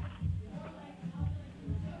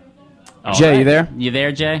 All Jay, right. you there? You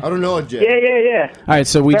there, Jay? I don't know, Jay. Yeah. All right,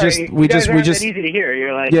 so we Sorry, just you guys aren't that easy to hear.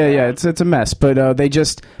 You're like, it's a mess. But they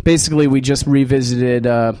just basically we just revisited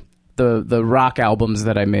the rock albums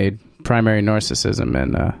that I made, Primary Narcissism,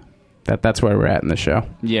 and that's where we're at in the show.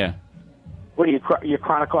 Yeah. What are you're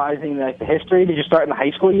chronicalizing like the history? Did you start in the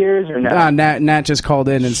high school years or no? Nat just called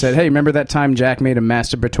in and said, "Hey, remember that time Jack made a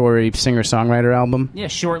masturbatory singer-songwriter album?" Yeah,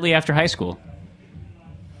 shortly after high school.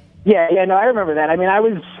 Yeah, no, I remember that. I mean, I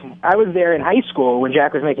was there in high school when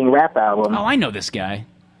Jack was making rap albums. Oh, I know this guy.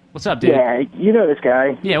 What's up, dude? Yeah, you know this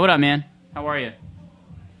guy. Yeah, what up, man? How are you?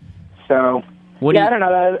 So, I don't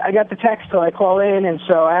know. I got the text, so I call in, and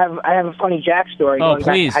so I have a funny Jack story going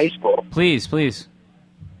back to high school. Please.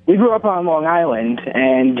 We grew up on Long Island,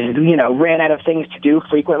 and ran out of things to do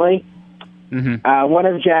frequently. Mm-hmm. One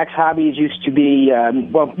of Jack's hobbies used to be,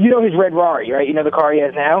 his red Rari, right? You know the car he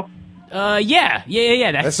has now. Yeah.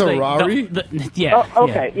 That's a Rari? Yeah. Oh,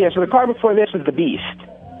 okay. Yeah. So the car before this was the Beast,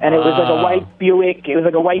 and it was like a white Buick. It was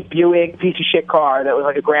like a white Buick piece of shit car that was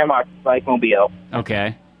like a grandma like mobile.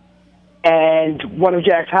 Okay. And one of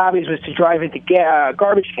Jack's hobbies was to drive into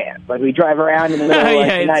garbage cans. Like we drive around in the middle of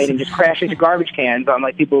the night and just crash into garbage cans on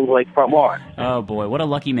like people's like front lawn. Oh boy, what a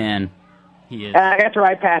lucky man he is. And I got to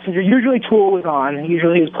ride passenger. Usually Tool was on.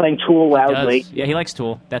 Usually he was playing Tool loudly. Yeah, he likes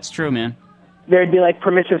Tool. That's true, man. There'd be like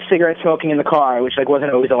permissive cigarette smoking in the car, which like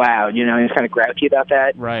wasn't always allowed. He was kind of grouchy about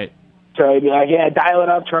that. Right. So he'd be like, "Yeah, dial it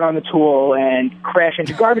up, turn on the Tool, and crash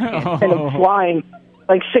into garbage cans." And I'm flying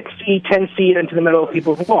like 6 feet, 10 feet into the middle of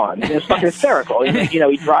people's lawns. It was fucking hysterical.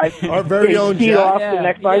 He drives our very own Jack off Jack. the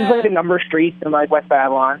next line. He's like a number of streets in like West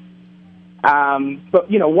Babylon. But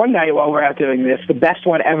one night while we're out doing this, the best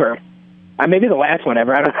one ever, maybe the last one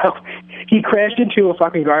ever, I don't know. He crashed into a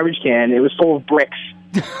fucking garbage can. It was full of bricks.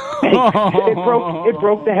 It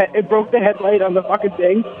broke the headlight on the fucking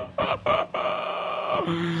thing.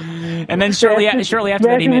 And then shortly after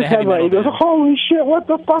that, he made a heavy metal. He goes, "Holy shit! What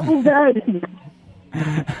the fuck was that?"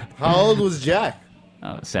 How old was Jack?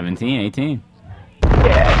 17, 18.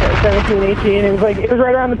 Yeah, 17, 18. It was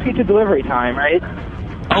right around the pizza delivery time, right?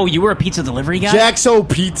 Oh, you were a pizza delivery guy? Jack's old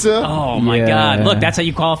pizza. Oh my God! Look, that's how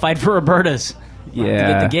you qualified for Roberta's. Yeah.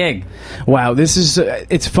 To get the gig. Wow, this is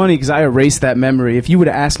it's funny because I erased that memory. If you would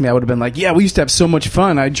have asked me, I would have been like, "Yeah, we used to have so much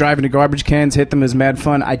fun. I'd drive into garbage cans, hit them as mad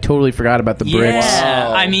fun." I totally forgot about the bricks.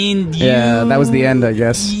 Yeah, I mean, yeah, that was the end, I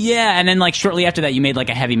guess. Yeah, and then like shortly after that, you made like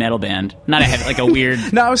a heavy metal band, not a heavy, like a weird.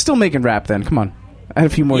 No, I was still making rap then. Come on. I had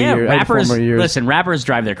a few more years. Listen, rappers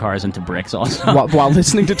drive their cars into bricks also. While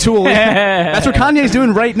listening to Tool. That's what Kanye's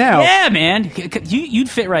doing right now. Yeah, man. You'd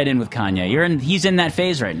fit right in with Kanye. He's in that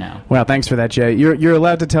phase right now. Well, thanks for that, Jay. You're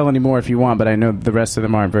allowed to tell any more if you want, but I know the rest of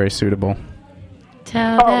them aren't very suitable.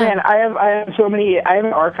 Man, I have so many. I have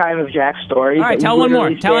an archive of Jack's stories. All right, tell one more.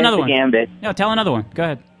 Tell another one. Gambit. No, tell another one. Go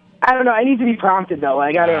ahead. I don't know. I need to be prompted though.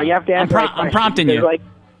 Like I don't know. You have to answer. I'm prompting you. Like,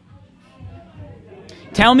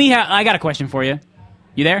 tell me how. I got a question for you.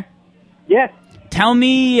 You there? Yeah. Tell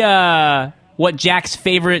me what Jack's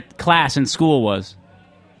favorite class in school was.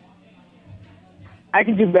 I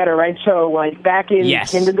can do better, right? So, like, back in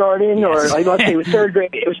kindergarten, or like, let's say it was third grade.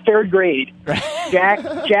 It was third grade.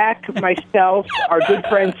 Jack, myself, our good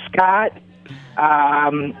friend Scott.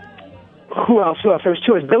 Who else? There was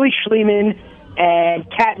two. It was Billy Schliemann and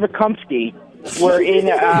Kat Vikumsky.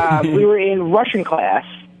 We were in Russian class.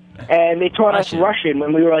 And they taught us Russian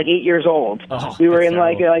when we were like 8 years old. We were in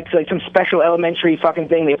like some special elementary fucking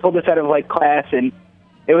thing. They pulled us out of like class, and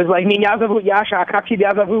it was like "Меня зовут Yasha, как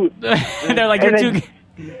тебя зовут?" They're like, "You're too."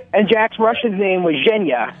 And Jack's Russian name was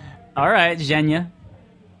Zhenya. All right, Zhenya.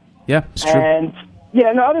 Yeah, it's true.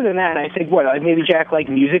 And other than that, I think like maybe Jack liked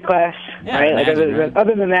music class, right? Like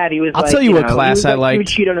other than that, he was. I'll tell you what class I liked. He would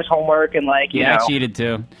cheat on his homework and like I cheated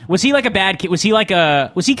too. Was he like a bad kid? Was he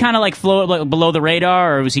kind of like below the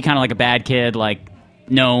radar, or was he kind of like a bad kid? Like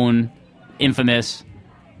known, infamous.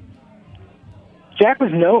 Jack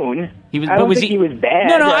was known. He was. I don't was think he was bad.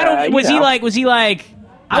 No, I don't. Was he like? Was he like?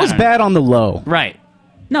 I was bad on the low. Right.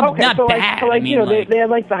 No, okay, not so bad. So like, I mean, you know, like, they had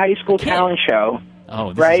like the high school talent show. Oh,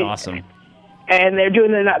 this right? is awesome. And they're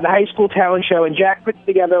doing the high school talent show, and Jack puts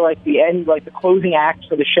together like the end, like the closing act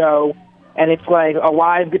for the show, and it's like a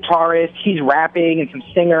live guitarist, he's rapping, and some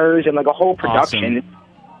singers, and like a whole production. Awesome.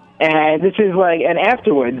 And this is like, and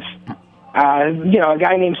afterwards, you know, a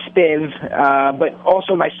guy named Spiv, but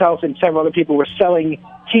also myself and several other people were selling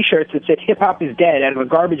T-shirts that said "Hip Hop is Dead" out of a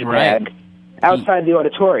garbage bag outside the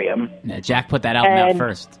auditorium. Yeah, Jack put that album out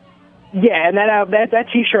first. Yeah, and that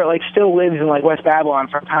T-shirt like still lives in like West Babylon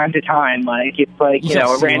from time to time. Like it's like you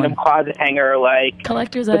know a random closet hanger, like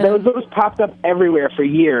collector's but item. those popped up everywhere for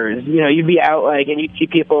years. You know, you'd be out like and you'd see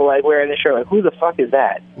people like wearing the shirt. Like, who the fuck is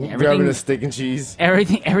that? Grabbing a steak and cheese.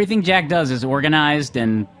 Everything Jack does is organized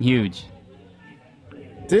and huge.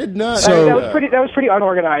 Did not. So that was pretty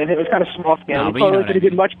unorganized. It was kind of small scale. No, We probably could have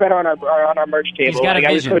did much better on our merch table. He's got a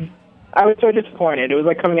vision. I was so disappointed. It was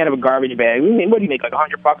like coming out of a garbage bag. What do you make, like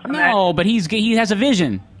 $100 on that? No, but he has a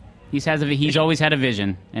vision. He's always had a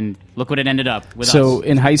vision, and look what it ended up with us. So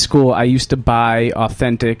in high school, I used to buy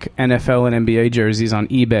authentic NFL and NBA jerseys on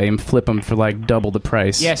eBay and flip them for like double the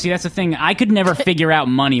price. Yeah, see, that's the thing. I could never figure out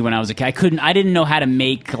money when I was a kid. I didn't know how to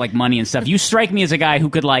make like money and stuff. You strike me as a guy who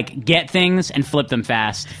could like get things and flip them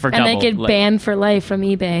fast for and double. they get like, banned for life from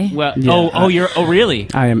eBay. Well, Yeah, really?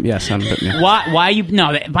 I am. Yes, I'm. Yeah. Why you?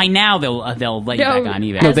 No, by now they'll let you back on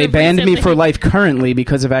eBay. No, they banned me for life currently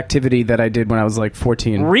because of activity that I did when I was like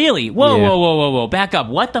 14. Really? Whoa, Yeah. whoa. Back up.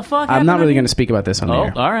 What the fuck? I'm not really going to speak about this on the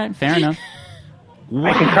air. all right. Fair enough.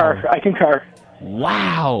 Wow. I concur.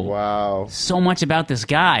 Wow. So much about this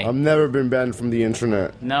guy. I've never been banned from the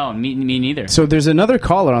internet. No, me neither. So there's another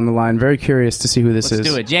caller on the line. Very curious to see who this is. Let's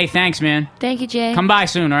do it. Jay, thanks, man. Thank you, Jay. Come by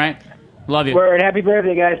soon, all right? Love you. Word. Happy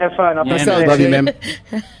birthday, guys. Have fun. I'll Love you, man.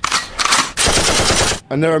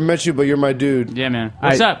 I never met you, but you're my dude. Yeah, man.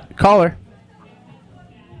 What's up? Caller.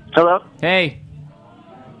 Hello? Hey.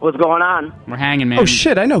 What's going on? We're hanging, man. Oh,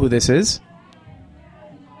 shit. I know who this is.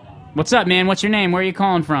 What's up, man? What's your name? Where are you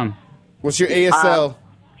calling from? What's your ASL?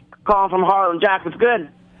 Calling from Harlem. Jack, what's good?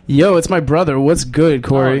 Yo, it's my brother. What's good,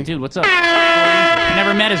 Corey? Oh, dude, what's up? I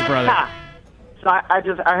never met his brother. So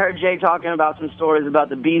I heard Jay talking about some stories about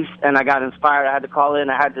the beef, and I got inspired. I had to call in.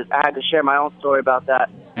 I had to share my own story about that,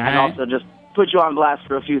 and also just put you on blast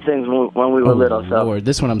for a few things when we were little. So Lord,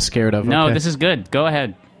 this one I'm scared of. No, Okay. this is good. Go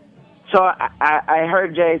ahead. So I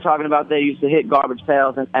heard Jay talking about they used to hit garbage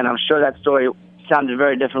pails, and I'm sure that story sounded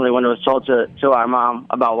very differently when it was told to our mom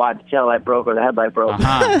about why the tail light broke or the headlight broke.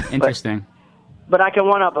 Interesting. But I can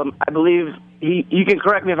one up him. I believe you can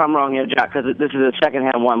correct me if I'm wrong here, Jack, because this is a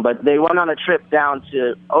secondhand one. But they went on a trip down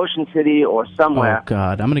to Ocean City or somewhere. Oh,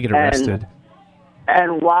 God. I'm going to get arrested.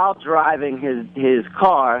 And while driving his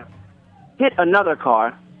car, hit another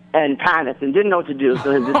car and panicked and didn't know what to do.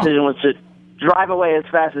 So his decision was to drive away as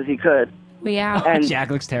fast as he could. Yeah. And Jack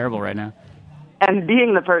looks terrible right now. And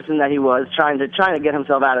being the person that he was, trying to get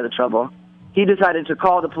himself out of the trouble, he decided to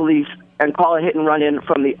call the police and call a hit and run in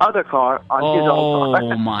from the other car on his own car.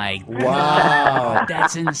 Oh my God. Wow.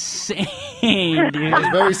 That's insane, dude. That's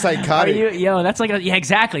very psychotic. That's like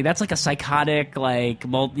exactly. That's like a psychotic, like,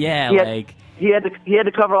 He had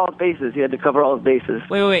to cover all his bases.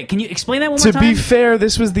 Wait. Can you explain that one more To time? be fair,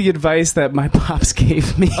 this was the advice that my pops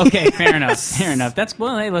gave me. Okay, fair enough. That's,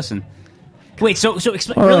 well, hey, listen. Wait, so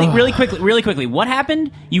really quickly, what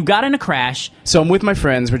happened? You got in a crash. So I'm with my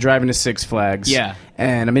friends. We're driving to Six Flags. Yeah.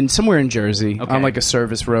 And I'm somewhere in Jersey on like a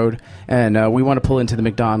service road, and we want to pull into the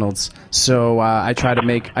McDonald's. So I try to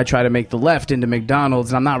make the left into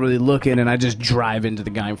McDonald's, and I'm not really looking, and I just drive into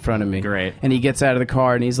the guy in front of me. Great. And he gets out of the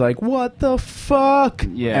car, and he's like, "What the fuck?"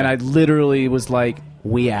 Yeah. And I literally was like,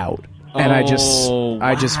 "We out." And I just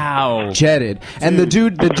jetted, and the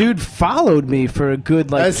dude followed me for a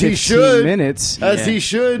good like 15 minutes, as he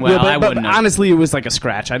should. Well, yeah, I but wouldn't. honestly, it was like a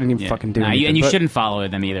scratch. I didn't even fucking do anything. And you but- shouldn't follow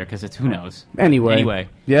them either because it's who knows. Anyway,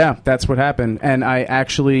 yeah, that's what happened, and I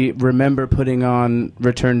actually remember putting on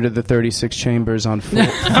 "Return to the 36 Chambers" on full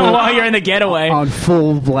while you're in the getaway on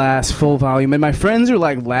full blast, full volume, and my friends are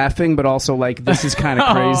like laughing, but also like, this is kind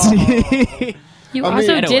of crazy. You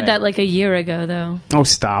also did that like a year ago, though. Oh,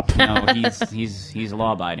 stop! No, he's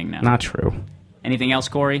law abiding now. Not true. Anything else,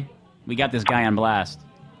 Corey? We got this guy on blast.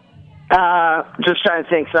 Just trying to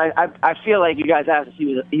think. So I feel like you guys asked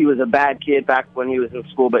if he was a bad kid back when he was in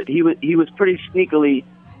school, but he was pretty sneakily.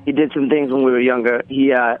 He did some things when we were younger.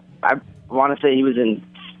 I want to say he was in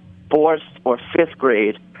 4th or 5th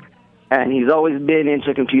grade, and he's always been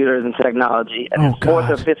into computers and technology. And in 4th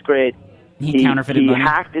or 5th grade, He counterfeited money? He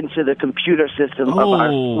hacked into the computer system of our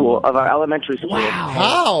school, of our elementary school.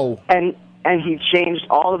 How? And he changed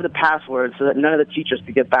all of the passwords so that none of the teachers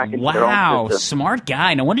could get back into their own system. Smart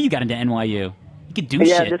guy. No wonder you got into NYU. You could do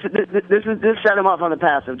shit. shit. This set him off on the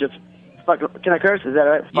path of just fucking. Can I curse? Is that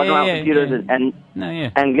right? Fucking around with computers and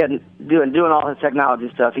doing all his technology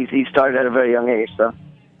stuff. He started at a very young age. So,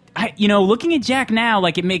 looking at Jack now,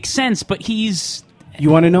 like it makes sense, but he's. You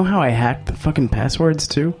want to know how I hacked the fucking passwords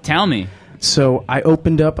too? Tell me. So I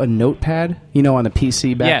opened up a notepad, on the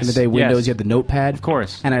PC back in the day, Windows, you had the notepad. Of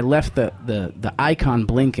course. And I left the icon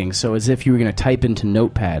blinking, so as if you were going to type into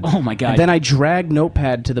notepad. Oh, my God. And then I dragged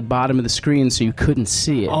notepad to the bottom of the screen so you couldn't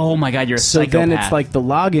see it. Oh, my God, you're a psychopath. So then it's like the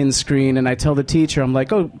login screen, and I tell the teacher, I'm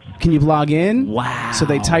like, oh, can you log in? Wow. So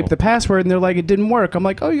they type the password, and they're like, it didn't work. I'm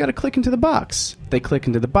like, oh, you got to click into the box. They click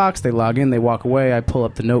into the box, they log in, they walk away, I pull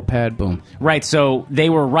up the notepad, boom. Right, so they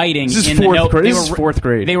were writing this in the note. This is fourth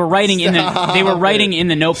grade. They were writing in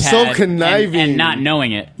the notepad. So conniving. And not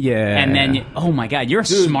knowing it. Yeah. And then, oh my God, you're a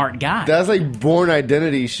smart guy. That's like Born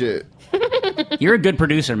Identity shit. You're a good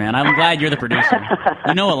producer, man. I'm glad you're the producer.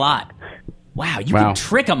 You know a lot. Wow, you can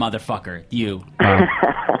trick a motherfucker, you. Wow.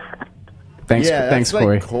 Thanks, that's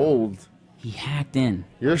Corey. Like cold. He hacked in.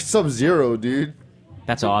 You're Sub-Zero, dude.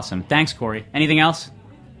 That's awesome. Thanks, Corey. Anything else?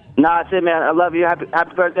 Nah, that's it, man. I love you. Happy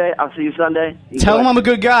birthday. I'll see you Sunday. Tell him I'm a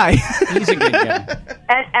good guy. He's a good guy.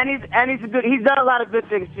 and he's a good. He's done a lot of good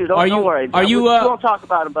things too. Don't worry. We won't talk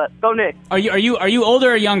about him, but go Nick. Are you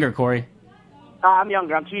older or younger, Corey? I'm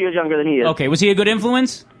younger. I'm 2 years younger than he is. Okay. Was he a good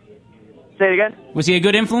influence? Say it again. Was he a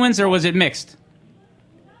good influence or was it mixed?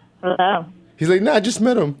 No. He's like, nah, I just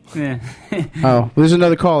met him. Yeah. Oh, there's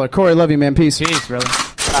another caller. Corey, love you, man. Peace. Peace, brother.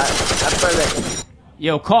 Happy birthday.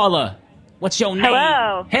 Yo, caller. What's your name?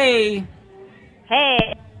 Hello. Hey.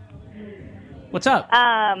 Hey. What's up?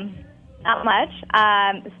 Not much.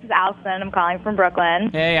 This is Allison. I'm calling from Brooklyn.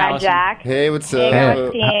 Hey, Allison. Hi, Jack. Hey, what's up? Hey,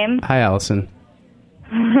 team. Hi, Allison.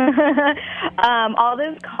 All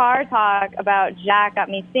this car talk about Jack got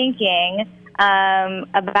me thinking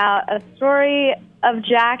about a story of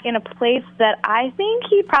Jack in a place that I think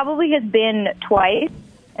he probably has been twice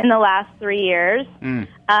in the last 3 years.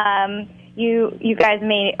 You guys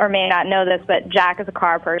may or may not know this, but Jack is a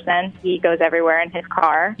car person. He goes everywhere in his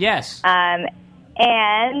car. Yes.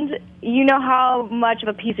 And you know how much of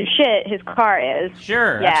a piece of shit his car is.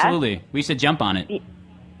 Sure, yeah? Absolutely. We used to jump on it.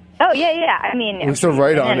 Oh, yeah. I mean... We used to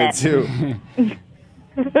write on it, too.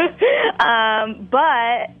 But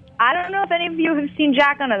I don't know if any of you have seen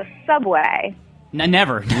Jack on a subway.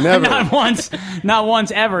 Never. Not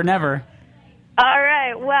once, ever, never. All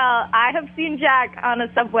right, well, I have seen Jack on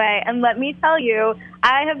a subway, and let me tell you,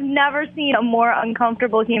 I have never seen a more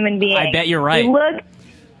uncomfortable human being. I bet you're right.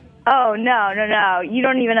 Oh, no. You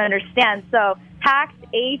don't even understand. So, packed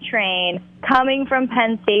A-train coming from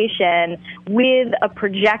Penn Station with a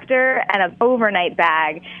projector and an overnight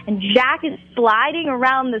bag, and Jack is sliding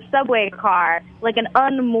around the subway car like an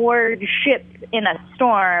unmoored ship in a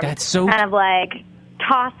storm. That's so... kind of like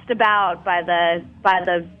tossed about by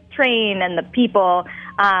the train and the people.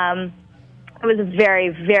 It was very,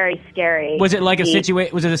 very scary. Was it like Was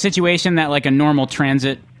it a situation that like a normal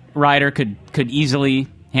transit rider could easily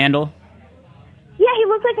handle? Yeah, he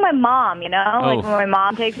looks like my mom. Like when my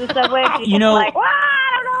mom takes the subway, she's like, "Wow,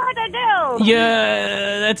 I don't know what to do."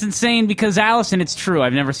 Yeah, that's insane. Because Allison, it's true.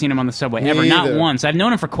 I've never seen him on the subway ever, not once. I've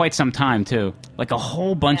known him for quite some time too, like a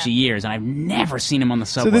whole bunch of years, and I've never seen him on the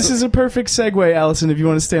subway. So this is a perfect segue, Allison. If you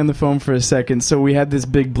want to stay on the phone for a second, so we had this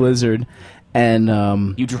big blizzard. And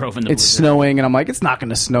you drove in the it's snowing, and I'm like, it's not going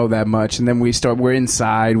to snow that much. And then we're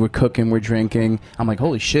inside, we're cooking, we're drinking. I'm like,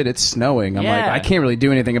 holy shit, it's snowing. I'm like, I can't really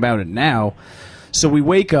do anything about it now. So we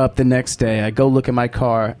wake up the next day. I go look at my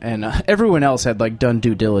car, and everyone else had like done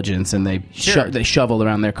due diligence, and they shoveled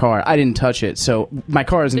around their car. I didn't touch it, so my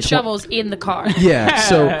car is the shovel's in the car. Yeah,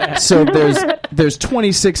 so there's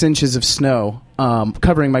 26 inches of snow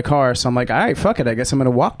covering my car. So I'm like, all right, fuck it. I guess I'm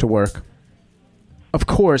going to walk to work. Of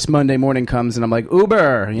course, Monday morning comes and I'm like,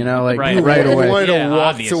 Uber, right away. You wanted to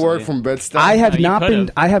walk to work from Bed-Stuy? I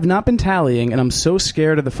have not been tallying, and I'm so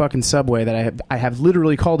scared of the fucking subway that I have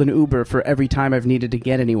literally called an Uber for every time I've needed to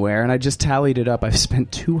get anywhere, and I just tallied it up. I've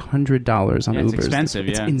spent $200 on Ubers. It's expensive.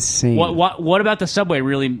 It's insane. What about the subway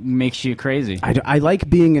really makes you crazy? I like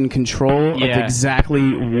being in control of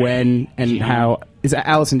exactly when and how.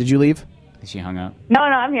 Allison? Did you leave? She hung up. No,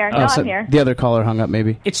 I'm here. I'm here. The other caller hung up,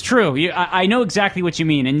 maybe. It's true. I know exactly what you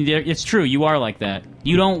mean, and it's true. You are like that.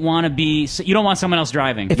 You don't want to be. You don't want someone else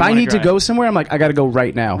driving. If I need to go somewhere, I'm like, I got to go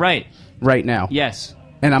right now. Right now. Yes.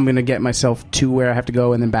 and I'm going to get myself to where I have to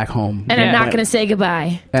go and then back home. And I'm not going to say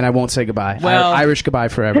goodbye. And I won't say goodbye. Well, Irish goodbye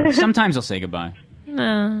forever. Sometimes I'll say goodbye.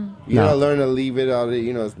 No. You gotta learn to leave it out of,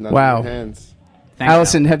 it's not in your hands. Thanks,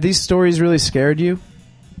 Allison, have these stories really scared you?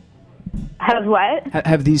 Has what?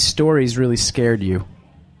 Have these stories really scared you?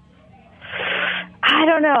 I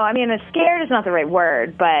don't know. I mean, scared is not the right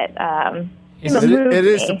word, but it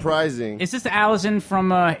is surprising. Is this Allison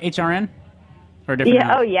from HRN? Or a different yeah.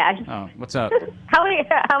 Allison? Oh, yeah. Oh, what's up? How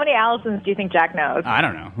many Allisons do you think Jack knows? I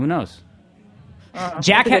don't know. Who knows?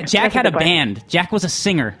 Jack had a band. Jack was a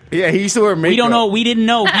singer. Yeah, he used to wear makeup. We don't know. We didn't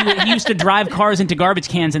know. He used to drive cars into garbage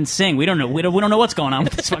cans and sing. We don't know. We don't know what's going on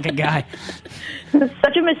with this fucking guy.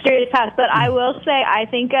 Such a mysterious past, but I will say I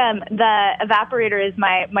think the Evaporator is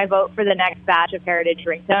my vote for the next batch of Heritage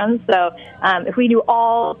ringtones. So if we do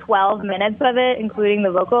all 12 minutes of it, including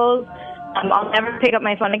the vocals, I'll never pick up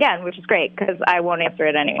my phone again, which is great because I won't answer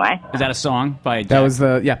it anyway. Is that a song by Jack? That was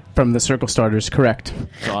from the Circle Starters, correct.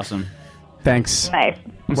 That's awesome. Thanks. Nice.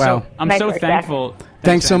 Wow. I'm nice so work, thankful.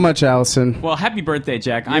 Thanks so much, Allison. Well, happy birthday,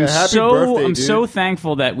 Jack. Yeah, happy birthday, I'm dude. so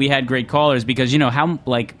thankful that we had great callers because how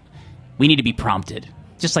we need to be prompted,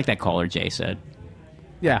 just like that caller Jay said.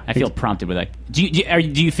 Yeah, I feel prompted with that. Do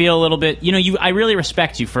you feel a little bit? I really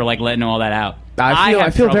respect you for letting all that out. I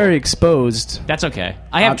feel very exposed. That's okay.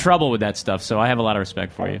 I have trouble with that stuff, so I have a lot of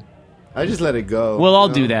respect for you. I just let it go. We'll all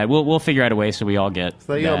do that. We'll figure out a way so we all get. It's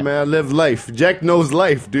like, that. yo, man, I live life. Jack knows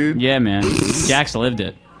life, dude. Yeah, man. Jack's lived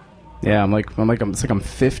it. Yeah, it's like I'm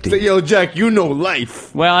 50. So, yo, Jack, you know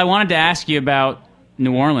life. Well, I wanted to ask you about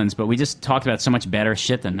New Orleans, but we just talked about so much better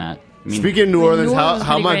shit than that. Speaking of New Orleans, Orleans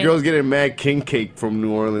how my great. girl's getting mad king cake from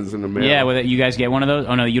New Orleans in the mail. Yeah, you guys get one of those?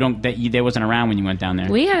 Oh no, you don't. They wasn't around when you went down there.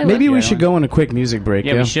 Maybe we should go on a quick music break.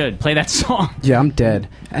 Yeah, we should play that song. Yeah, I'm dead.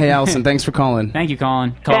 Hey, Allison, thanks for calling. Thank you,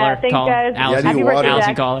 Colin. Caller, thanks, caller. guys. Allison, Happy birthday, Allison,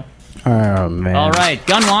 Jack. caller. Oh man. All right,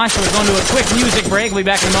 Gunwash. We're going to a quick music break. We'll be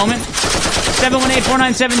back in a moment.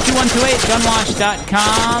 718-497-2128.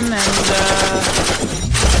 Gunwash.com and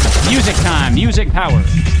music time. Music power.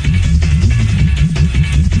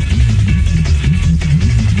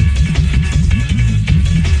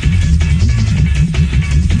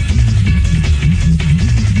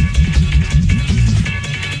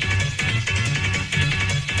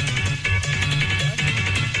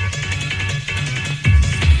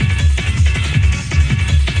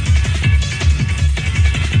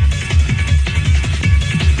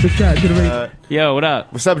 Yo, what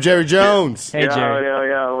up? What's up, Jerry Jones? Hey, Jerry.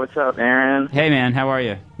 Yo, what's up, Aaron? Hey, man. How are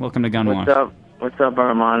you? Welcome to Gunwash. What's up,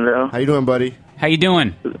 Armando? How you doing, buddy? How you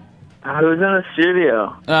doing? Who's in the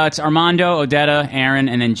studio? It's Armando, Odetta, Aaron,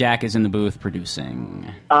 and then Jack is in the booth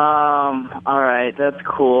producing. All right, that's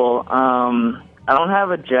cool. I don't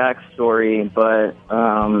have a Jack story, but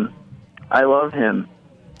I love him.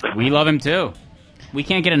 We love him too. We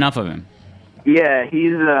can't get enough of him. Yeah, he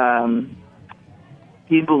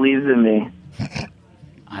believes in me.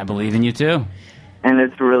 I believe in you too. And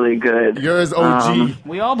it's really good. You're his OG.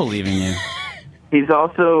 We all believe in you. He's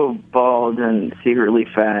also bald and secretly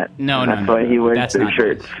fat. That's why he wears their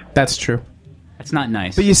shirts. That's true. That's not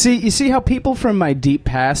nice. But you see how people from my deep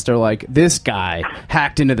past are like, this guy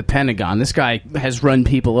hacked into the Pentagon. This guy has run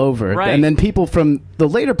people over. Right. And then people from the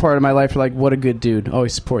later part of my life are like, what a good dude.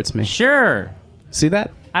 Always supports me. Sure. See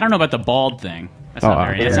that? I don't know about the bald thing. That's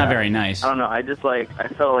That's not very nice. I don't know. I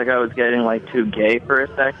felt like I was getting too gay for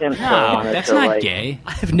a second. No, that's not gay.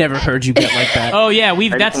 I've never heard you get like that. Oh yeah,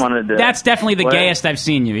 that's definitely the What? gayest I've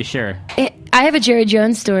seen you. Sure. I have a Jerry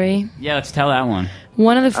Jones story. Yeah, let's tell that one.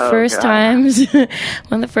 One of the first times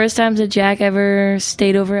that Jack ever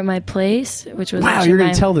stayed over at my place, which was Wow, you're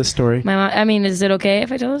going to tell this story. My mom, is it okay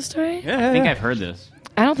if I tell this story? Yeah, I think I've heard this.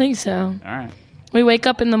 I don't think so. All right. We wake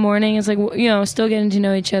up in the morning. It's still getting to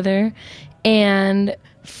know each other. And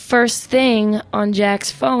first thing on Jack's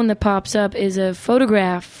phone that pops up is a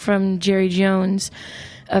photograph from Jerry Jones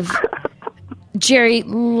of Jerry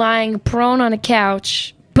lying prone on a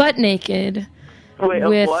couch, butt naked. Wait,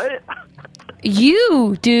 with what?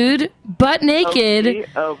 You, dude, butt naked,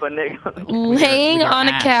 butt naked. laying on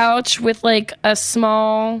a couch with a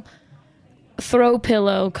small throw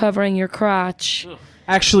pillow covering your crotch.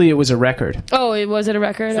 Actually, it was a record. Oh, was it a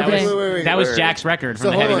record? That was Jack's record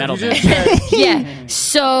from the heavy metal band. Yeah.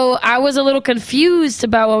 So I was a little confused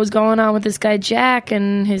about what was going on with this guy Jack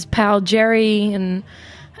and his pal Jerry, and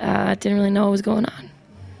didn't really know what was going on.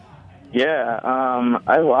 Yeah,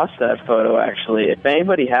 I lost that photo actually. If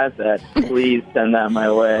anybody has that, please send that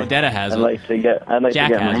my way. Odetta has I'd it. like to get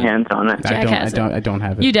my hands on it. I don't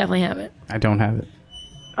have it. You definitely have it. I don't have it.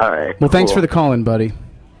 All right. Well, thanks cool. for the call-in, buddy.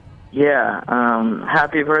 Yeah,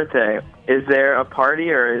 happy birthday. Is there a party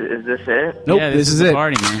or is this it? Nope, Yeah, this is the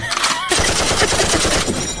party, man. I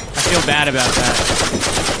feel bad about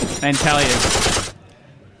that. I didn't tell you.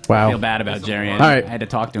 Wow. I feel bad about Jerry. All right. I had to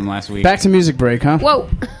talk to him last week. Back to music break, huh? Whoa.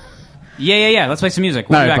 Yeah. Let's play some music.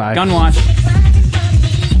 We'll be All back. right, bye. Gun Watch.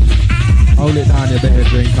 Hold it down, you better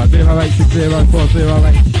drinker.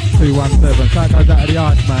 0860408 Shout goes out to the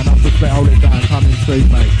Iceman, I suspect hold it down, coming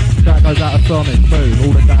soon, mate. Shout goes out to Sonic, Boom,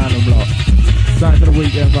 all the Downham lot. Shout to the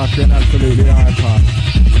Weekend Rush, and absolutely hyper.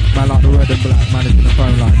 Man like the red and black, managing the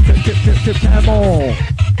phone line. Chip, Camel.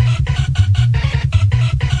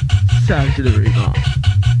 Shout to the remark.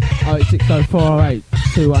 0860408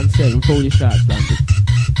 217 for all your shouts, London.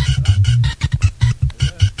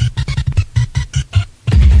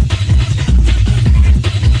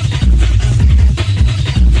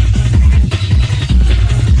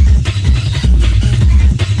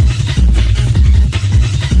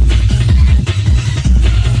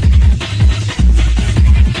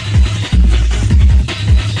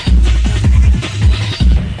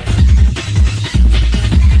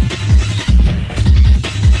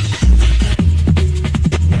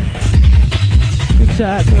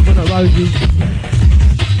 Shout out to everyone at Rosie's.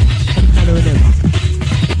 Hannah and Emma.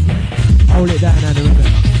 Hold it down, Hannah and Emma.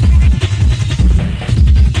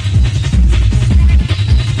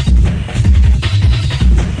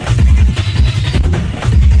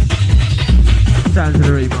 Sounds of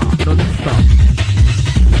the remark, non-stop.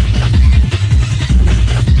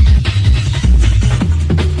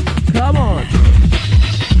 Come on!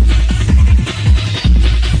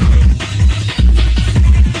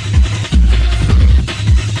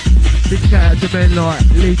 Big shout out to men like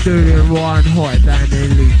Lee Dooley and Ryan Hoyt down there in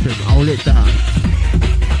Luton. Hold it down.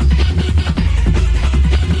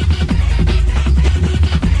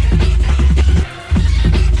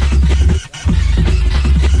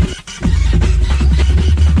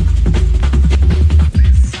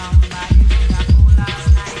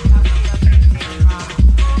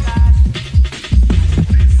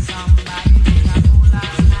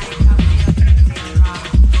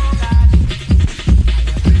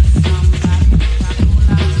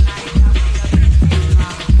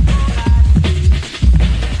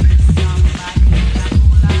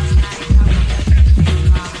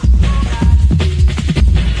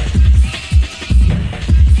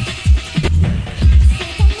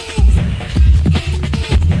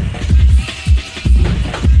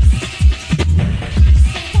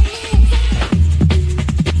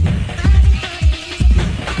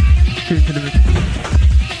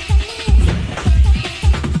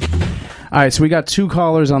 All right, so we got 2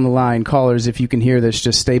 callers on the line. Callers, if you can hear this,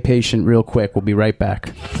 just stay patient real quick. We'll be right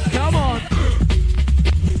back. Come on!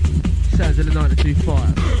 Sounds of the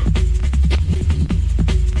 925.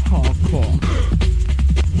 Hardcore.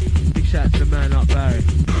 Big shout out to the man up Barry.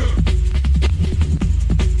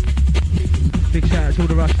 Big shout out to all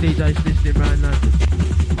the Rush DJs listening around London.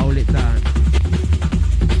 Hold it down.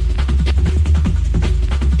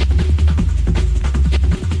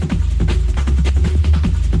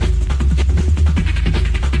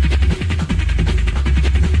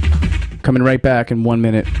 Coming right back in 1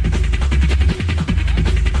 minute.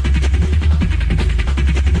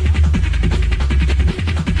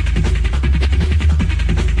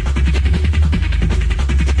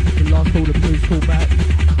 The last caller, please call back.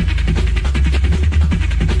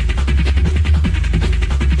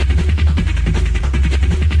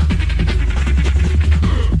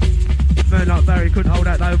 Man like Barry couldn't hold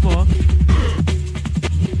out no more.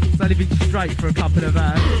 It's only been straight for a couple of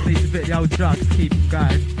hours. Needs a bit of the old drugs to keep him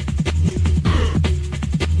going.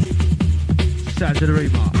 Sounds of the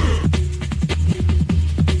remark.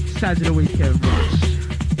 Sounds of the Weekend Rush.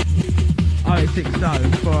 060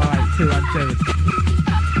 408 217.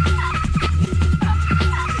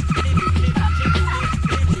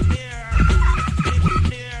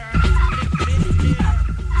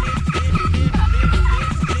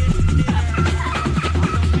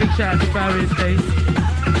 Big shout out to Barry and Steve.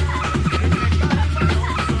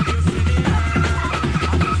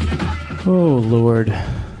 Oh Lord.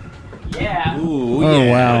 Yeah. Ooh, oh,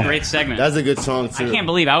 yeah. Wow. Great segment. That's a good song, too. I can't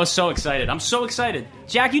believe I was so excited. I'm so excited.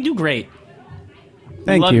 Jack, you do great.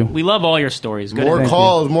 Thank you. We love all your stories. Good.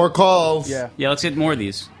 More calls. Yeah, let's get more of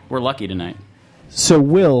these. We're lucky tonight. So,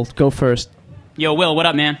 Will, go first. Yo, Will, what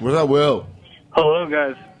up, man? What's up, Will? Hello,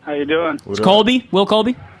 guys. How you doing? It's Colby. Will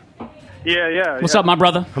Colby? Yeah. What's up, my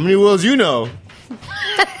brother? How many Wills you know?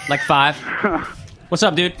 Like 5. What's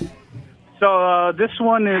up, dude? So this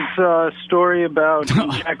one is a story about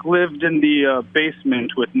Jack lived in the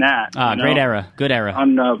basement with Nat. Ah, great era. Good era.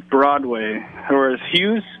 On Broadway. Or is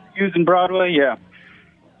Hughes and Broadway? Yeah.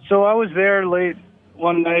 So I was there late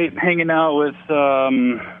one night hanging out with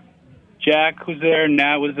Jack was there,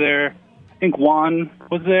 Nat was there, I think Juan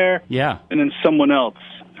was there. Yeah. And then someone else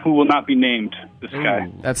who will not be named, this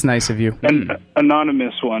guy. That's nice of you. An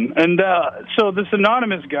anonymous one. And so this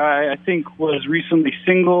anonymous guy, I think, was recently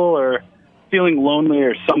single or feeling lonely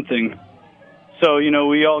or something. So, you know,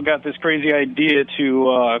 we all got this crazy idea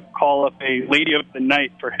to call up a lady of the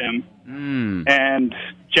night for him. And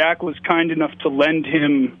Jack was kind enough to lend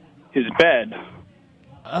him his bed.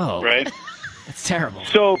 Oh. Right? That's terrible.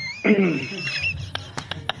 So,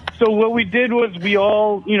 so what we did was we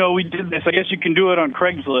all, you know, we did this. I guess you can do it on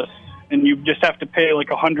Craigslist, and you just have to pay like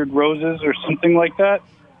 100 roses or something like that.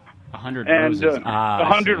 100 and, roses.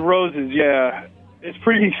 100 roses, yeah. It's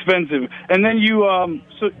pretty expensive. And then you,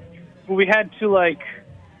 so we had to like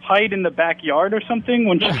hide in the backyard or something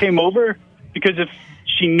when she came over, because if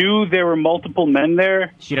she knew there were multiple men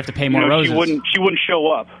there, she'd have to pay more roses. She wouldn't show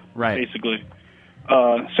up. Right. Basically.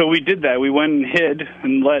 So we did that. We went and hid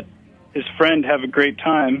and let his friend have a great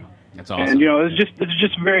time. That's awesome. And you know, it's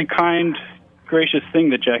just a very kind, gracious thing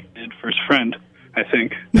that Jack did for his friend, I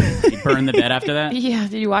think. You burned the bed after that? Yeah.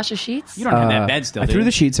 Did you wash the sheets? You don't have that bed still. I threw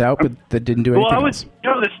the sheets out, but that didn't do anything. Well, you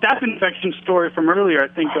know, the staph infection story from earlier. I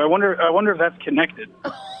think I wonder if that's connected.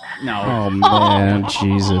 No. Oh man,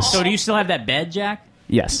 Jesus. So do you still have that bed, Jack?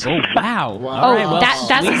 Yes. Oh wow. Oh, All right, well, that's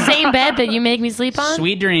the same bed that you make me sleep on?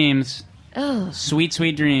 Sweet dreams. Oh. Sweet,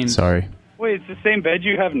 sweet dreams. Sorry. Wait, it's the same bed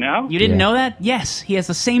you have now? You didn't know that? Yes, he has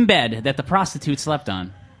the same bed that the prostitute slept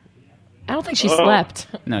on. I don't think she slept.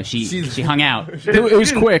 No, she hung out. It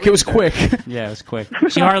was quick. It was quick. Yeah, it was quick.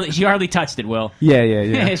 She hardly touched it, Will.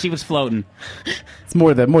 Yeah. She was floating. It's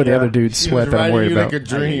more the other dude's sweat that I'm worried about. Like a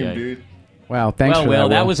dream, dude. Wow, thanks for that. Will,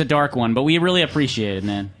 that was a dark one, but we really appreciate it,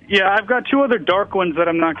 man. Yeah, I've got two other dark ones that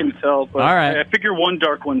I'm not going to tell. But all right. I figure one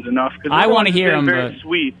dark one's enough. I want to hear them. Very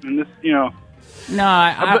sweet, and this, you know.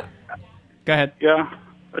 No, go ahead. Yeah.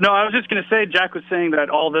 No, I was just going to say, Jack was saying that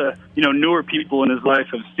all the, you know, newer people in his life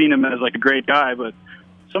have seen him as like a great guy, but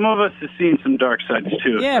some of us have seen some dark sides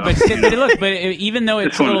too. Yeah, but look, but even though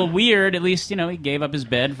it's a little weird, at least, you know, he gave up his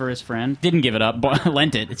bed for his friend. Didn't give it up, but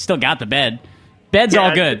lent it. It's still got the bed. Bed's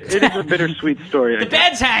all good. It is a bittersweet story. The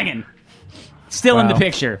bed's hanging. Still in the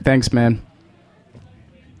picture. Thanks, man.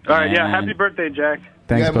 All right, yeah. Happy birthday, Jack.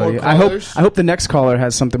 Thanks, buddy. I hope the next caller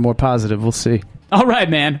has something more positive. We'll see. All right,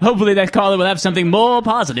 man. Hopefully that caller will have something more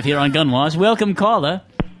positive here on Gun Wash. Welcome, caller.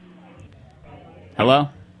 Hello?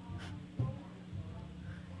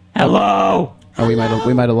 Hello? Oh, we might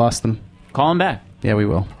have lost them. Call him back. Yeah, we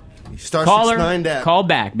will. Caller, call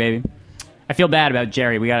back, baby. I feel bad about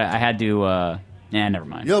Jerry. I had to. Never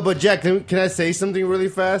mind. Yo, but Jack, can I say something really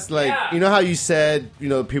fast? Like, you know how you said, you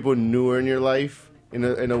know, people newer in your life in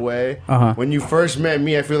a way. When you first met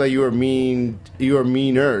me, I feel like you were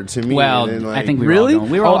meaner to me. Well, and then, like, I think we really.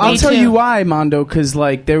 were all I'll tell you why, Mondo. Because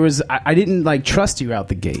like there was, I didn't like trust you out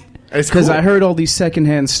the gate. Because cool. I heard all these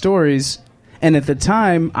secondhand stories. And at the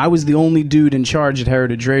time, I was the only dude in charge at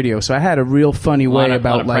Heritage Radio, so I had a real funny way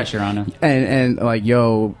about like pressure on him. And like,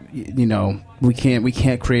 yo, you know, we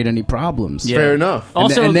can't create any problems. Yeah. Fair enough.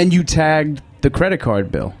 And then you tagged the credit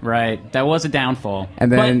card bill. Right, that was a downfall.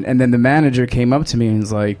 And then the manager came up to me and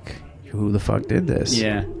was like, "Who the fuck did this?"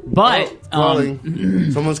 Yeah, but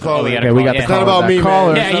calling. Someone's calling. We got the It's not about me,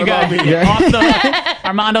 caller. man. Yeah, you got me. off the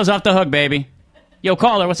Armando's off the hook, baby. Yo,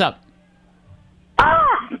 caller, what's up?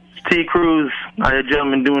 T. Cruz, I had a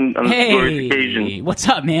gentleman doing on Hey, glorious occasion. what's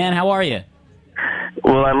up, man? How are you?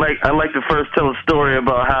 Well, I like to first tell a story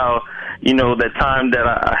about how, you know, that time that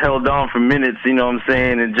I held on for minutes, you know what I'm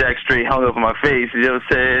saying, and Jack straight hung up in my face. You know what I'm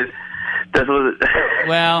saying? That's what.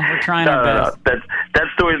 Well, we're trying our best. That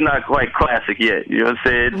story's not quite classic yet. You know what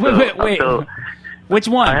I'm saying? Wait. Which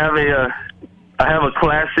one? I have a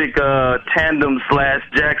classic tandem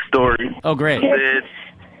 / Jack story. Oh, great. It's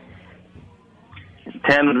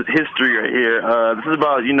tandem history right here. This is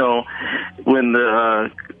about, you know, when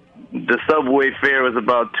the subway fare was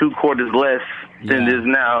about 2 quarters less than it is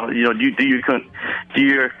now. You know, do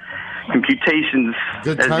your computations,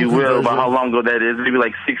 as you will, about how long ago that is. Maybe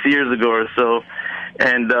like 6 years ago or so.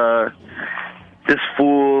 And this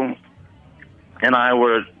fool and I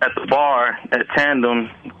were at the bar at Tandem,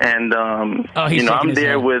 and you know, I'm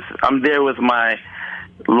there with my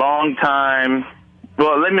longtime.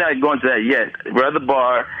 Well, let me not go into that yet. We're at the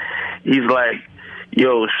bar. He's like,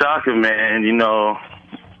 "Yo, Shaka, man, you know,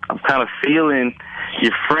 I'm kind of feeling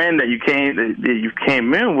your friend that you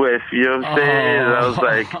came in with." You know what I'm saying?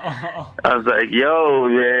 I was like, "Yo,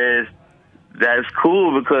 man, that's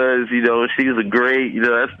cool because, you know, she's a great, you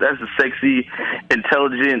know, that's a sexy,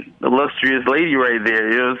 intelligent, illustrious lady right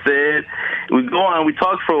there. You know what I'm saying? We go on, we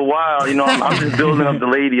talk for a while. You know, I'm just building up the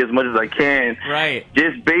lady as much as I can. Right.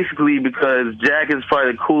 Just basically because Jack is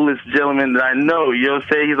probably the coolest gentleman that I know. You know what I'm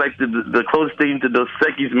saying? He's like the closest thing to Dos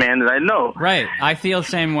Equis man that I know. Right. I feel the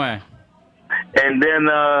same way. And then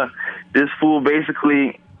this fool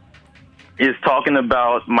basically is talking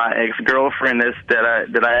about my ex-girlfriend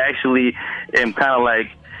that I actually am kind of like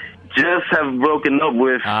just have broken up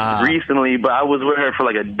with recently, but I was with her for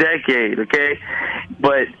like a decade, okay?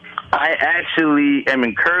 But I actually am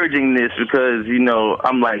encouraging this because, you know,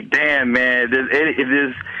 I'm like, damn, man,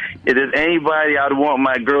 if there's anybody I'd want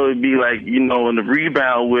my girl to be like, you know, in the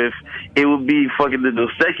rebound with, it would be fucking the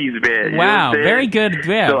Dos Equis band. Wow, very good.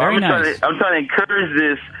 Yeah, so very nice. I'm trying to encourage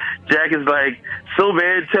this. Jack is like, so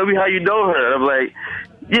man, tell me how you know her. I'm like,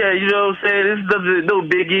 yeah, you know what I'm saying? This is no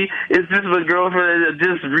biggie. It's just my girlfriend that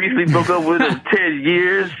just recently broke up with in 10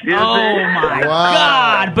 years. You know what I'm saying? My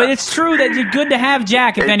God. But it's true that you're good to have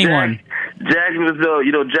Jack, if anyone. Jack was,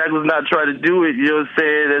 you know, Jack was not trying to do it, you know what I'm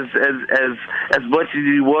saying, as much as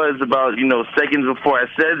he was about, you know, seconds before I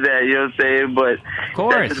said that, you know what I'm saying? But of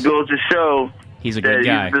course, that just goes to show he's a good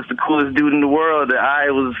guy. He's just the coolest dude in the world. That I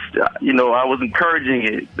was, you know, I was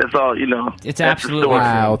encouraging it. That's all, you know. It's absolutely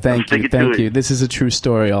wow. Thank you. This is a true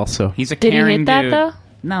story. Also, he's a Did caring he hit that dude. though?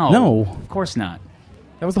 No, of course not.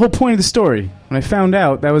 That was the whole point of the story. When I found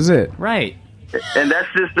out, that was it. Right. And that's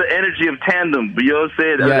just the energy of tandem. You know what I'm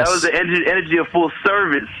saying? Yes. That was the energy of full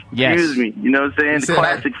service. Yes. Excuse me. You know what I'm saying? The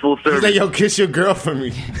classic full service. He's like, yo, kiss your girl for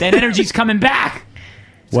me. That energy's coming back.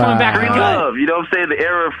 It's coming back. Free love. You know what I'm saying? The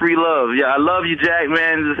era of free love. Yeah, I love you, Jack,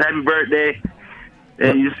 man. Just happy birthday.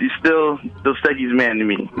 And you're still Dos Equis man to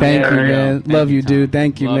me. Thank you, man. Love you, dude.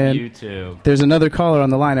 Thank you, Love man. you, too. There's another caller on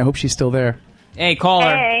the line. I hope she's still there. Hey,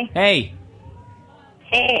 caller. Hey.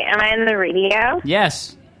 Hey, am I on the radio?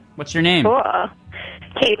 Yes. What's your name? Cool.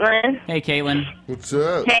 Caitlin. Hey, Caitlin. What's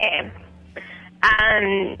up? Hey.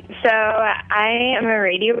 So I am a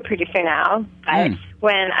radio producer now, but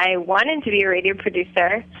when I wanted to be a radio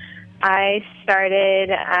producer, I started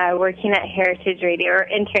working at Heritage Radio, or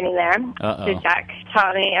interning there. So Jack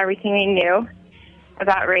taught me everything I knew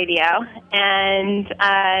about radio. And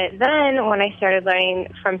then when I started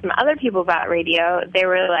learning from some other people about radio, they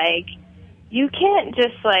were like, you can't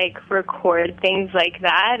just, like, record things like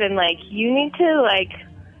that, and, like, you need to, like,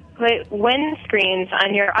 put windscreens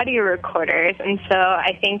on your audio recorders. And so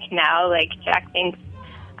I think now, like, Jack thinks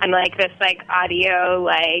I'm, like, this, like, audio,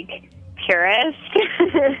 like, purist.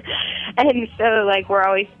 And so, like, we're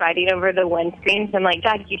always fighting over the windscreens. I'm like,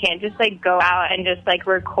 Jack, you can't just, like, go out and just, like,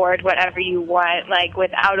 record whatever you want, like,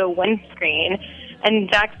 without a windscreen.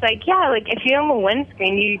 And Jack's like, yeah, like, if you don't have a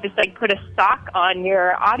windscreen, you just, like, put a sock on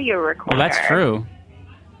your audio recorder. Well, that's true.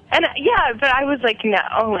 And, yeah, but I was like,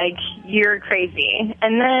 no, like, you're crazy.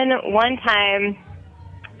 And then one time,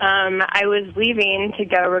 I was leaving to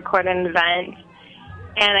go record an event,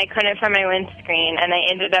 and I couldn't find my windscreen, and I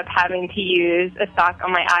ended up having to use a sock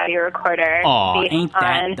on my audio recorder based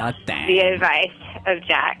on the advice of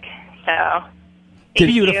Jack. So...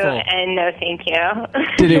 Thank you, and no thank you.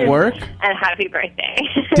 Did it work? And happy birthday.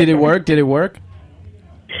 Did it work?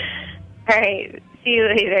 All right. See you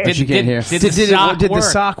later. Did you get here? Did the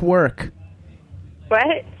sock work?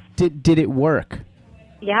 What? Did it work?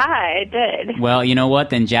 Yeah, it did. Well, you know what?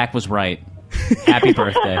 Then Jack was right. Happy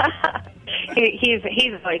birthday. He's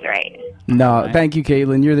always right. No, thank you,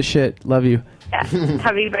 Caitlin. You're the shit. Love you. Yeah.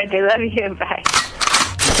 Happy birthday. Love you. Bye.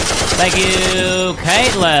 Thank you,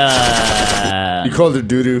 Caitlin. You called her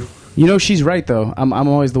doo-doo. You know, she's right, though. I'm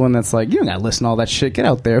always the one that's like, you don't gotta listen to all that shit. Get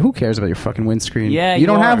out there. Who cares about your fucking windscreen? Yeah, you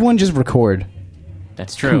don't have one, just record.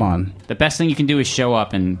 That's true. Come on. The best thing you can do is show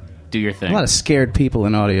up and do your thing. A lot of scared people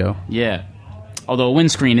in audio. Yeah. Although a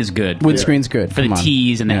windscreen is good. Windscreen's good. For the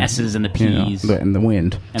T's and the S's and the P's. And the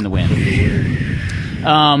wind. And the wind.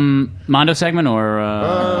 Mondo segment or...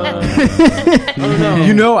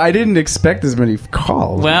 You know, I didn't expect as many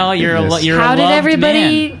calls. Well, you're a loved man. How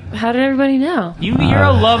did everybody know? You're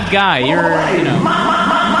a loved guy. You're, you know...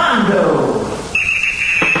 Mondo.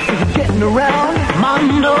 Getting around.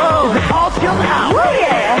 Mondo. All till now. Oh,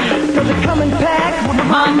 yeah. Does it come in packs?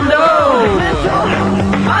 Mondo.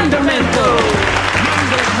 Fundamental.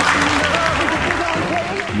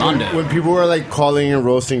 Mondo. When people were like calling and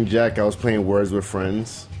roasting Jack, I was playing Words with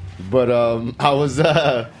Friends. But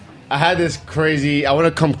I had this crazy, I want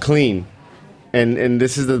to come clean. And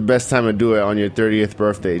this is the best time to do it on your 30th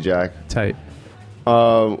birthday, Jack. Tight.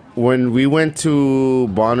 When we went to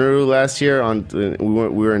Bonnaroo last year, we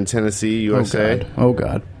were in Tennessee, USA. Oh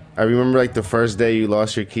God. I remember like the first day you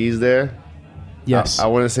lost your keys there. Yes. I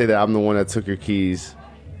want to say that I'm the one that took your keys.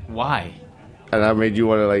 Why? And I made you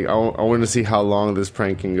want to like. I want to see how long this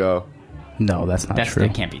prank can go. No, that's not true.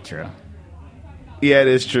 That can't be true. Yeah, it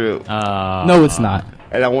is true. No, it's not.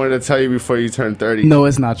 And I wanted to tell you before you turn 30. No,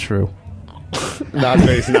 it's not true. No,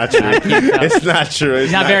 it's not true. It's not true. It's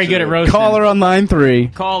He's not very good at roasting. Caller on line 3.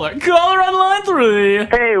 Caller on line 3.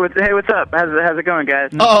 Hey, what's up? How's it going,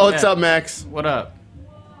 guys? Oh, what's up, Max? What up?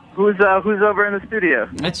 Who's over in the studio?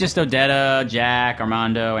 It's just Odetta, Jack,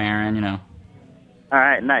 Armando, Aaron. You know. All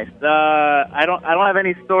right, nice. I don't have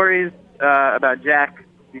any stories about Jack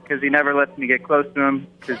because he never lets me get close to him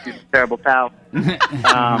because he's a terrible pal.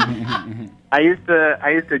 I used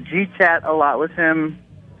to G-chat a lot with him,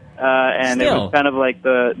 and it was kind of like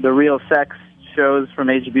the real sex shows from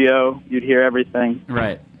HBO. You'd hear everything.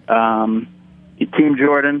 Right. Team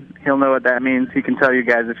Jordan, he'll know what that means. He can tell you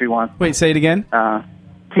guys if he wants. Wait, say it again.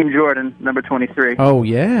 Team Jordan, number 23. Oh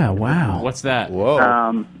yeah! Wow. What's that?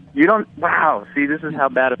 Whoa. You don't. Wow. See, this is how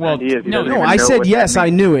bad a friend he is. No. I said yes. I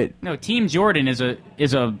knew it. No, Team Jordan is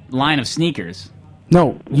a line of sneakers.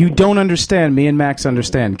 No, you don't understand. Me and Max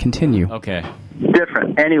understand. Continue. Okay.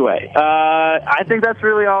 Different. Anyway, I think that's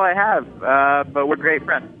really all I have. But we're great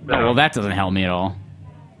friends. So. Well, that doesn't help me at all.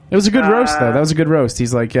 It was a good roast, though. That was a good roast.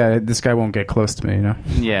 He's like, yeah, this guy won't get close to me, you know?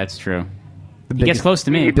 Yeah, it's true. He gets close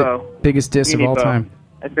to me. The biggest diss of all time.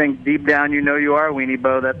 I think deep down you know you are Weenie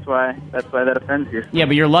Bo. That's why that offends you. Yeah,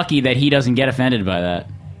 but you're lucky that he doesn't get offended by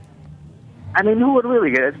that. I mean, who would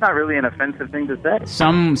really get it? It's not really an offensive thing to say.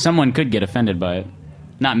 Someone could get offended by it.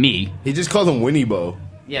 Not me. He just called him Winnie Bo.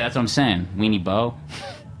 Yeah, that's what I'm saying. Weenie Bo.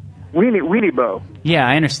 Weenie Bo. Yeah,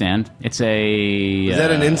 I understand. It's a... Is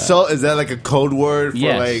that an insult? Is that like a code word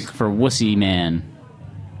for for wussy man.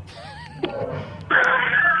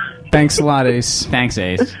 Thanks a lot, Ace. Thanks,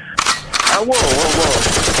 Ace.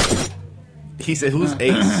 Whoa. He said, "Who's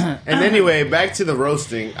Ace?" And anyway, back to the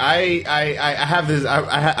roasting. I have this.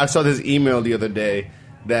 I saw this email the other day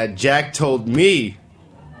that Jack told me.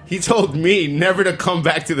 He told me never to come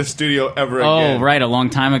back to the studio ever again. Oh, right, a long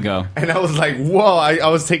time ago. And I was like, "Whoa!" I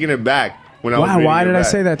was taking it back when I was. Wow, why did I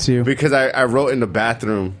say that to you? Because I wrote in the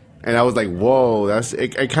bathroom. And I was like, "Whoa!" That's it.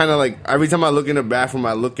 Kind of like every time I look in the bathroom,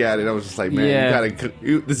 I look at it. I was just like, "Man,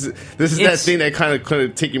 this is that thing that kind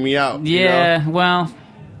of taking me out." Yeah. You know? Well,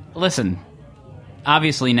 listen.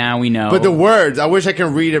 Obviously, now we know. But the words, I wish I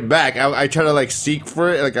can read it back. I try to like seek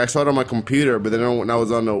for it. Like I saw it on my computer, but then when I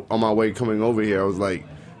was on my way coming over here, I was like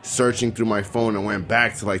searching through my phone and went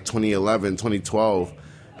back to like 2011, 2012.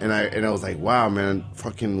 And I was like, wow, man,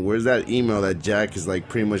 fucking, where's that email that Jack is like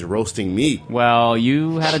pretty much roasting me? Well,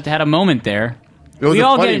 you had a moment there. It was a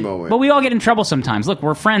funny moment. But we all get in trouble sometimes. Look,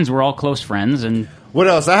 we're friends. We're all close friends. And what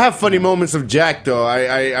else? I have funny moments of Jack, though.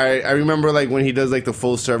 I remember like when he does like the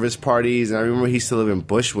full service parties, and I remember he used to live in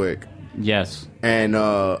Bushwick. Yes. And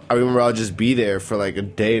I remember I'll just be there for like a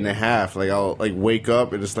day and a half. Like I'll like wake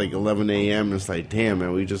up and it's like 11 a.m. and it's like, damn,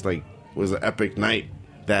 man, we just like was an epic night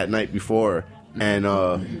that night before. And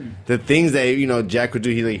the things that Jack would do,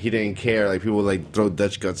 he didn't care. Like people would like throw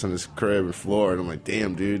Dutch guts on his crib floor, and I'm like,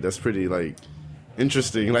 damn, dude, that's pretty like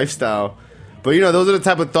interesting lifestyle. But those are the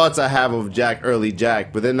type of thoughts I have of early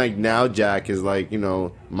Jack. But then like now Jack is like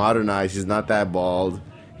modernized. He's not that bald.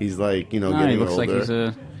 He's like getting he looks older.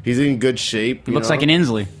 like he's in good shape. He looks like an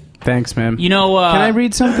Inslee. Thanks, man. Can I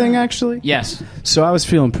read something actually? Yes. So I was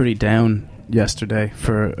feeling pretty down yesterday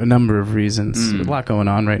for a number of reasons. A lot going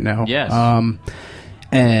on right now. Yes.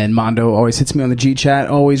 And Mondo always hits me on the G chat,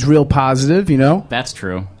 always real positive, That's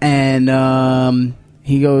true. And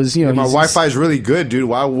he goes, my Wi-Fi is really good, dude.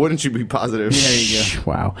 Why wouldn't you be positive? There you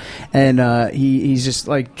go. Wow. And he's just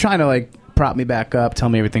like trying to like prop me back up, tell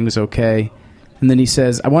me everything was okay. And then he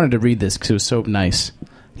says, I wanted to read this because it was so nice.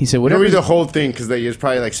 He said, "Whatever." Read the whole thing because it's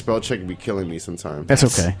probably like spell check would be killing me sometimes. That's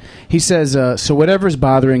okay. He says, "So whatever's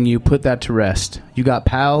bothering you, put that to rest. You got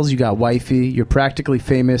pals, you got wifey, you're practically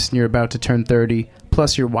famous, and you're about to turn 30.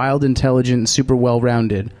 Plus, you're wild, intelligent, and super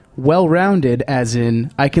well-rounded. Well-rounded, as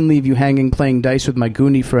in I can leave you hanging playing dice with my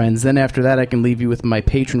Goonie friends. Then after that, I can leave you with my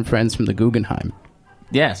patron friends from the Guggenheim."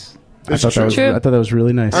 Yes. I thought that was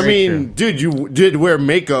really nice. I mean, dude, you did wear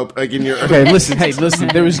makeup like in your. Okay, listen.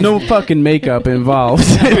 There was no fucking makeup involved.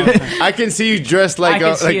 I can see you dressed like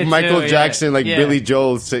Michael Jackson, like Billy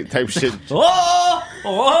Joel type shit.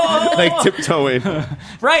 Like tiptoeing.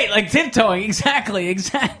 Right, like tiptoeing. Exactly. With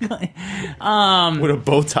a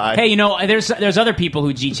bow tie. Hey, there's other people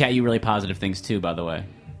who G-chat you really positive things too, by the way.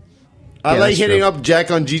 I like hitting up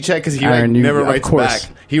Jack on G-chat because he never writes back.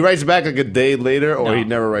 He writes back like a day later, or he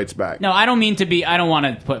never writes back. No, I don't mean to be. I don't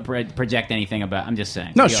want to project anything about. I'm just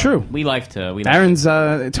saying. No, it's true. We like to. Aaron's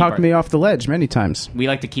talked me off the ledge many times. We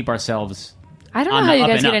like to keep ourselves I don't know how you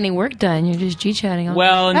guys get any work done. You're just G-chatting all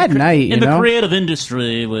Well, at night, in the creative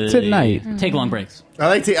industry, it's at night. Take long breaks.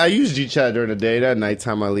 I use G-Chat during the day. At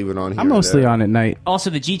nighttime, I leave it on here. I'm mostly on at night. Also,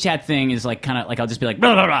 the G-Chat thing is like kind of like I'll just be like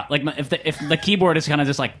blah, blah, blah. Like if the keyboard is kind of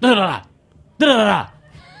just like blah, blah, blah,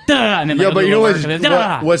 blah, and then like, but you know what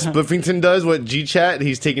Spliffington does? What G-Chat?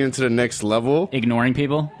 He's taking it to the next level. Ignoring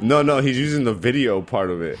people? No, he's using the video part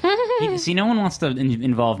of it. See, no one wants to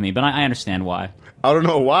involve me, but I understand why. I don't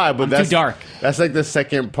know why, but that's too dark. That's like the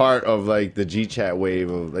second part of like the G-Chat wave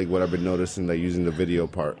of like what I've been noticing, like using the video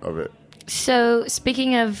part of it. So,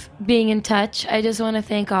 speaking of being in touch, I just want to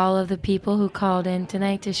thank all of the people who called in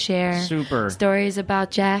tonight to share stories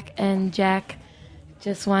about Jack. And Jack,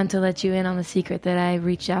 just wanted to let you in on the secret that I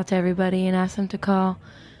reached out to everybody and asked them to call.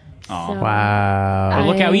 Oh, So wow.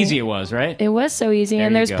 Look how easy it was, right? It was so easy. There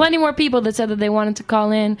And you there's go. plenty more people that said that they wanted to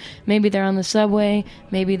call in. Maybe they're on the subway.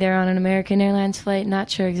 Maybe they're on an American Airlines flight.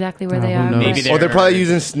 Not sure exactly where they are. Maybe but- or they're probably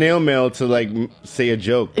using snail mail to like say a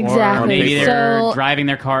joke. Exactly. Or maybe they're So- driving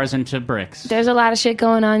their cars into bricks. There's a lot of shit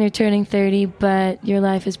going on. You're turning 30, but your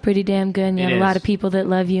life is pretty damn good. And you It have a lot is. of people that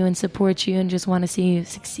love you and support you and just want to see you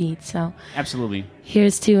succeed. So Absolutely.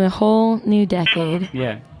 here's to a whole new decade.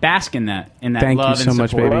 Yeah. Bask in that. Thank you love so and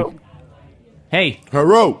much, support. baby. Hey.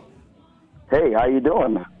 Hello. Hey, how you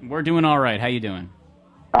doing? We're doing all right. How you doing?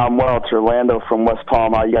 I'm well. It's Orlando from West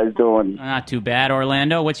Palm. How you guys doing? Not too bad,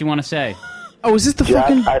 Orlando. What you want to say? Oh, is this the Jack,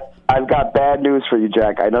 fucking... I've got bad news for you,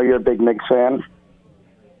 Jack. I know you're a big Knicks fan.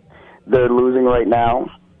 They're losing right now.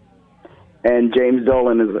 And James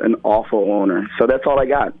Dolan is an awful owner. So that's all I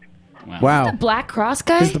got. Wow. The Black Cross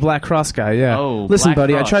guy? This is the Black Cross guy, yeah. Oh, Listen, Black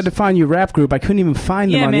buddy, Cross. I tried to find your rap group. I couldn't even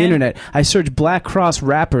find them Yeah, on man. the internet. I searched Black Cross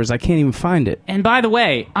rappers. I can't even find it. And by the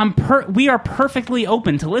way, we are perfectly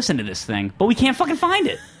open to listen to this thing, but we can't fucking find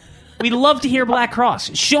it. We'd love to hear Black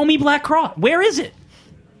Cross. Show me Black Cross. Where is it?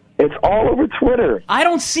 It's all over Twitter. I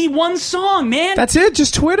don't see one song, man. That's it?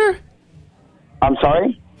 Just Twitter? I'm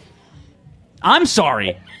sorry? I'm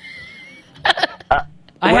sorry.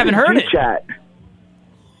 I haven't heard it. Chat.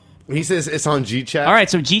 He says it's on G-Chat. All right,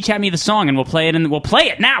 so G-Chat me the song, and we'll play it. And we'll play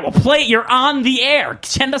it now. We'll play it. You're on the air.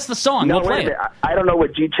 Send us the song. No, we'll play wait a it. minute. I don't know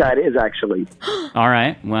what G-Chat is, actually. All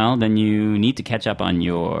right. Well, then you need to catch up on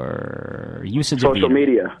your usage Social of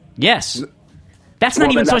media. Yes. That's not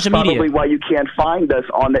Well, even then social that's media. probably why you can't find us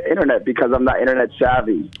on the internet, because I'm not internet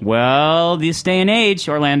savvy. Well, this day and age,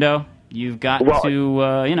 Orlando, you've got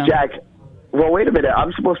to, Jack, well, wait a minute.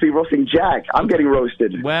 I'm supposed to be roasting Jack. I'm getting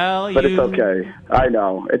roasted. Well, but it's okay. I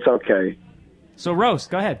know. It's okay. So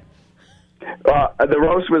roast. Go ahead. The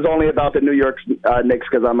roast was only about the New York Knicks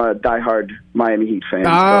because I'm a diehard Miami Heat fan.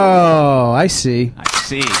 Oh, I see. I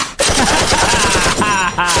see.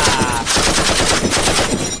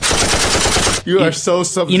 You are so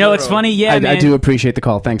Sub-Zero. You know, it's funny. Yeah, I do appreciate the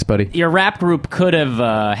call. Thanks, buddy. Your rap group could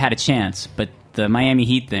have had a chance, but the Miami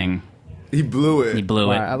Heat thing, he blew it. He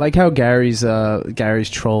blew it. I like how Gary's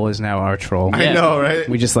troll is now our troll. I know, right?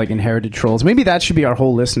 We just like inherited trolls. Maybe that should be our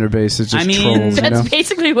whole listener base. It's just trolls. That's you know?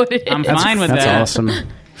 basically what it is. I'm fine with that's that. That's awesome.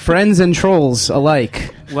 Friends and trolls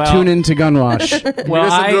alike. Well- Tune into Gunwash. Well,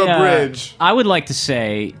 I would like to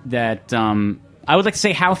say that I would like to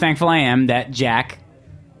say how thankful I am that Jack.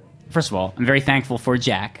 First of all, I'm very thankful for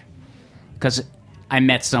Jack because I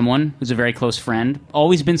met someone who's a very close friend,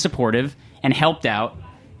 always been supportive and helped out,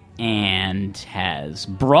 and has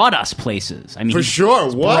brought us places. I mean, For sure.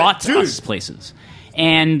 he's What? brought Dude. us places.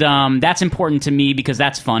 And that's important to me because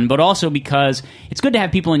that's fun, but also because it's good to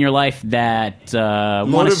have people in your life that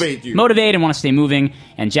Motivate you. motivate and want to stay moving.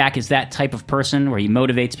 And Jack is that type of person where he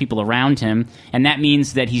motivates people around him, and that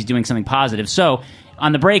means that he's doing something positive. So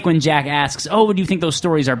on the break, when Jack asks, "Oh, do you think those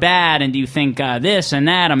stories are bad? And do you think this and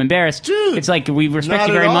that?" I'm embarrassed. It's like we respect not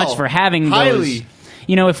you at very all. much for having Highly. those.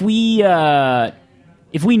 You know, if we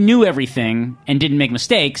knew everything and didn't make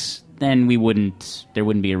mistakes, then there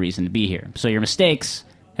wouldn't be a reason to be here. So your mistakes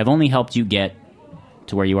have only helped you get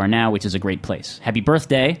to where you are now, which is a great place. Happy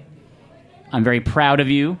birthday. I'm very proud of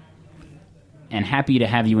you and happy to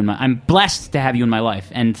have you I'm blessed to have you in my life.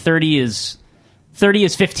 And 30 is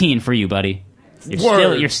 15 for you, buddy.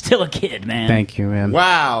 You're still a kid, man. Thank you, man.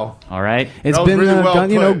 Wow. All right. It's That was been, really well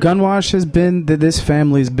put. Gunwash has been, this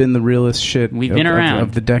family's been the realest shit. We've been around.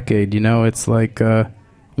 of the decade. You know, it's like,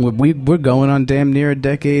 we're going on damn near a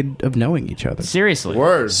decade of knowing each other. Seriously.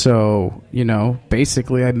 Word. So, you know,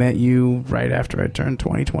 basically I met you right after I turned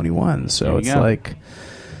 2021. So There you it's go. like,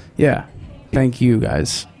 yeah, thank you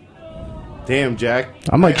guys. Damn, Jack.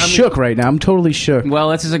 I'm like I mean, shook right now. I'm totally shook. Well,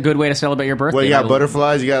 this is a good way to celebrate your birthday. Well, you got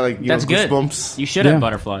butterflies. You got like That's good. goosebumps. You should have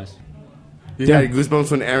butterflies. You got goosebumps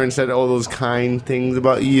when Aaron said all those kind things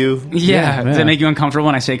about you. Yeah. Does it make you uncomfortable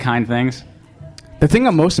when I say kind things? The thing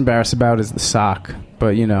I'm most embarrassed about is the sock,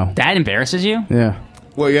 but you know. That embarrasses you? Yeah.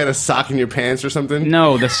 Well, you had a sock in your pants or something?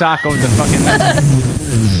 No, the sock over the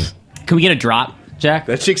fucking... Can we get a drop, Jack?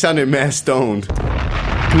 That chick sounded mad stoned.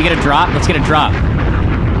 Can we get a drop? Let's get a drop.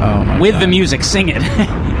 Oh, my With God. the music, sing it.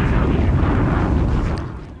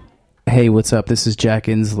 Hey, what's up? This is Jack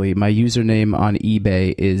Inslee. My username on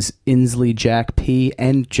eBay is InsleyJackP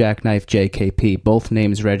and JackknifeJKP, both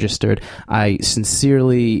names registered. I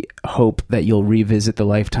sincerely hope that you'll revisit the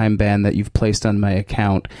lifetime ban that you've placed on my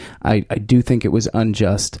account. I do think it was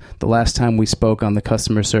unjust. The last time we spoke on the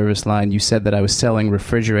customer service line, you said that I was selling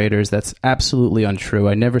refrigerators. That's absolutely untrue.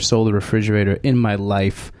 I never sold a refrigerator in my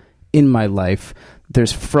life.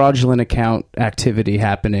 There's fraudulent account activity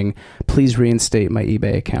happening. Please reinstate my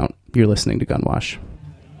eBay account. You're listening to Gunwash.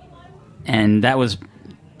 And that was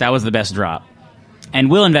the best drop. And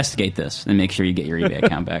we'll investigate this and make sure you get your eBay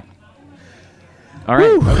account back. All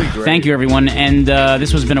right. Thank you, everyone. And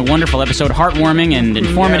this has been a wonderful episode. Heartwarming and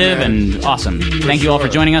informative and awesome. Thank you all for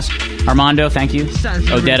joining us. Armando, thank you.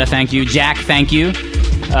 Odetta, thank you. Jack, thank you.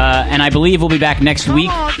 And I believe we'll be back next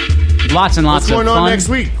week. Lots and lots of fun. What's going on next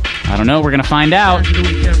week? I don't know. We're going to find out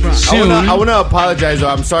soon. I want to apologize, though.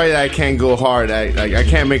 I'm sorry that I can't go hard. I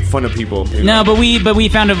can't make fun of people. You know? No, but we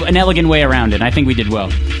found an elegant way around it. I think we did well.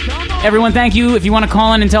 Everyone, thank you. If you want to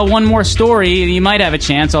call in and tell one more story, you might have a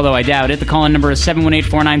chance, although I doubt it. The call-in number is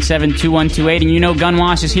 718-497-2128. And you know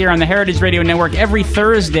Gunwash is here on the Heritage Radio Network every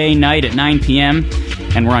Thursday night at 9 p.m.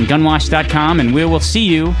 And we're on gunwash.com, and we will see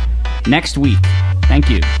you next week. Thank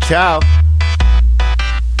you. Ciao.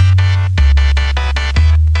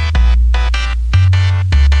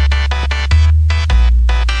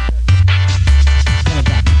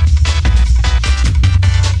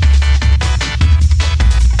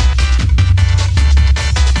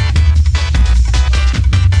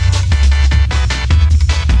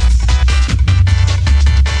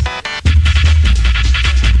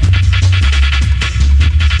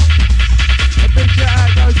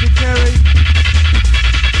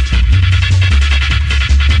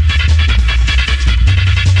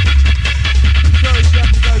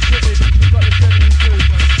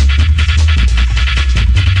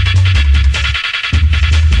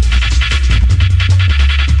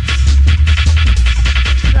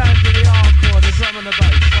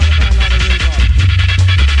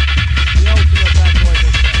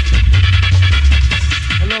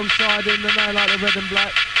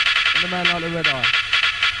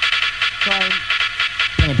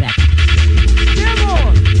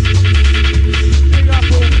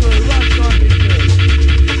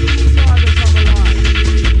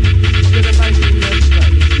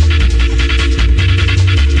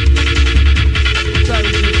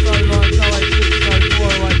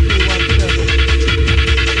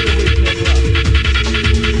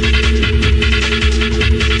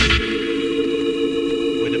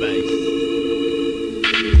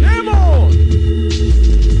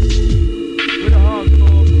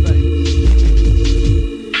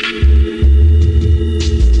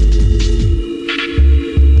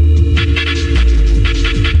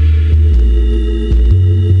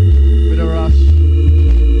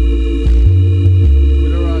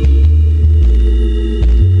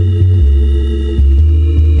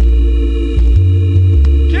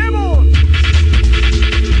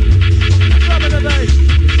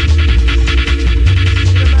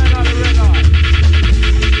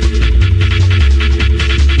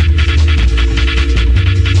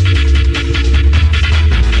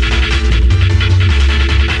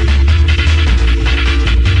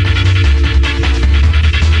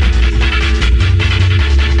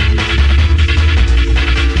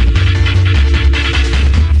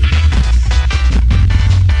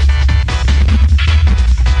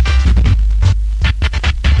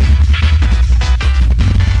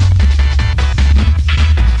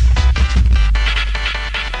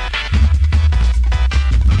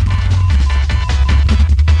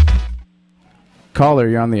 Caller,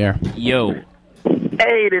 you're on the air. Yo.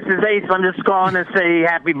 Hey, this is Ace. I'm just calling to say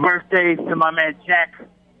happy birthday to my man Jack.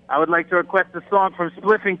 I would like to request a song from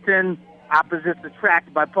Spliffington, Opposites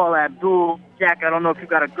Attract by Paula Abdul. Jack, I don't know if you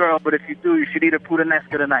got a girl, but if you do, you should eat a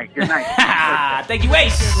puttanesca tonight. Good night. Thank you,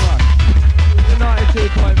 Ace.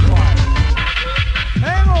 92.5.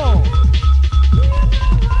 Hang on.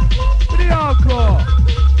 Pretty hardcore.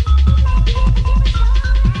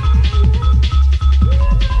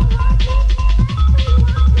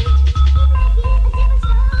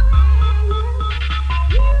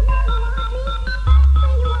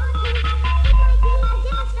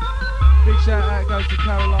 Big shout out goes to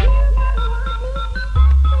Caroline.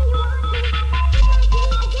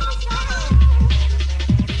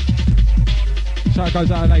 Shout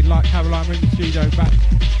goes out to lady like Caroline. We're in the studio back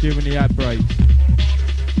during the ad break.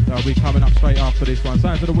 They'll be coming up straight after this one.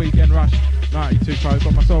 Sounds of the Weekend Rush 92 Pro.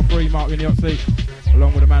 Got myself free, Mark in the hot seat,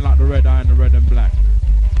 along with a man like the Red Eye and the Red and Black.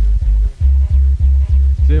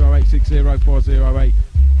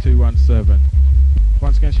 0860408217.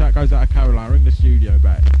 Once again, shout goes out to Caroline. Ring the studio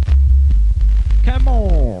back. Come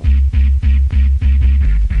on.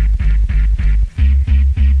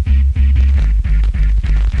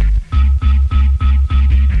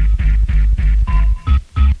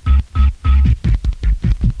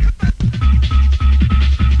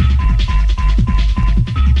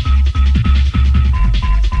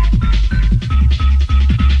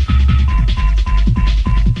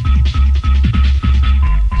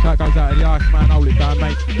 Shout goes out to the Iceman. Hold it down,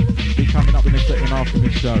 mate. Be coming up in the second half of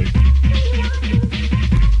this show.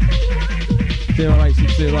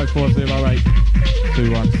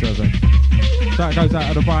 0860408217. Shout goes out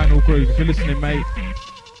to the Vinyl Groove. If you're listening, mate,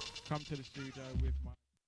 come to the studio with my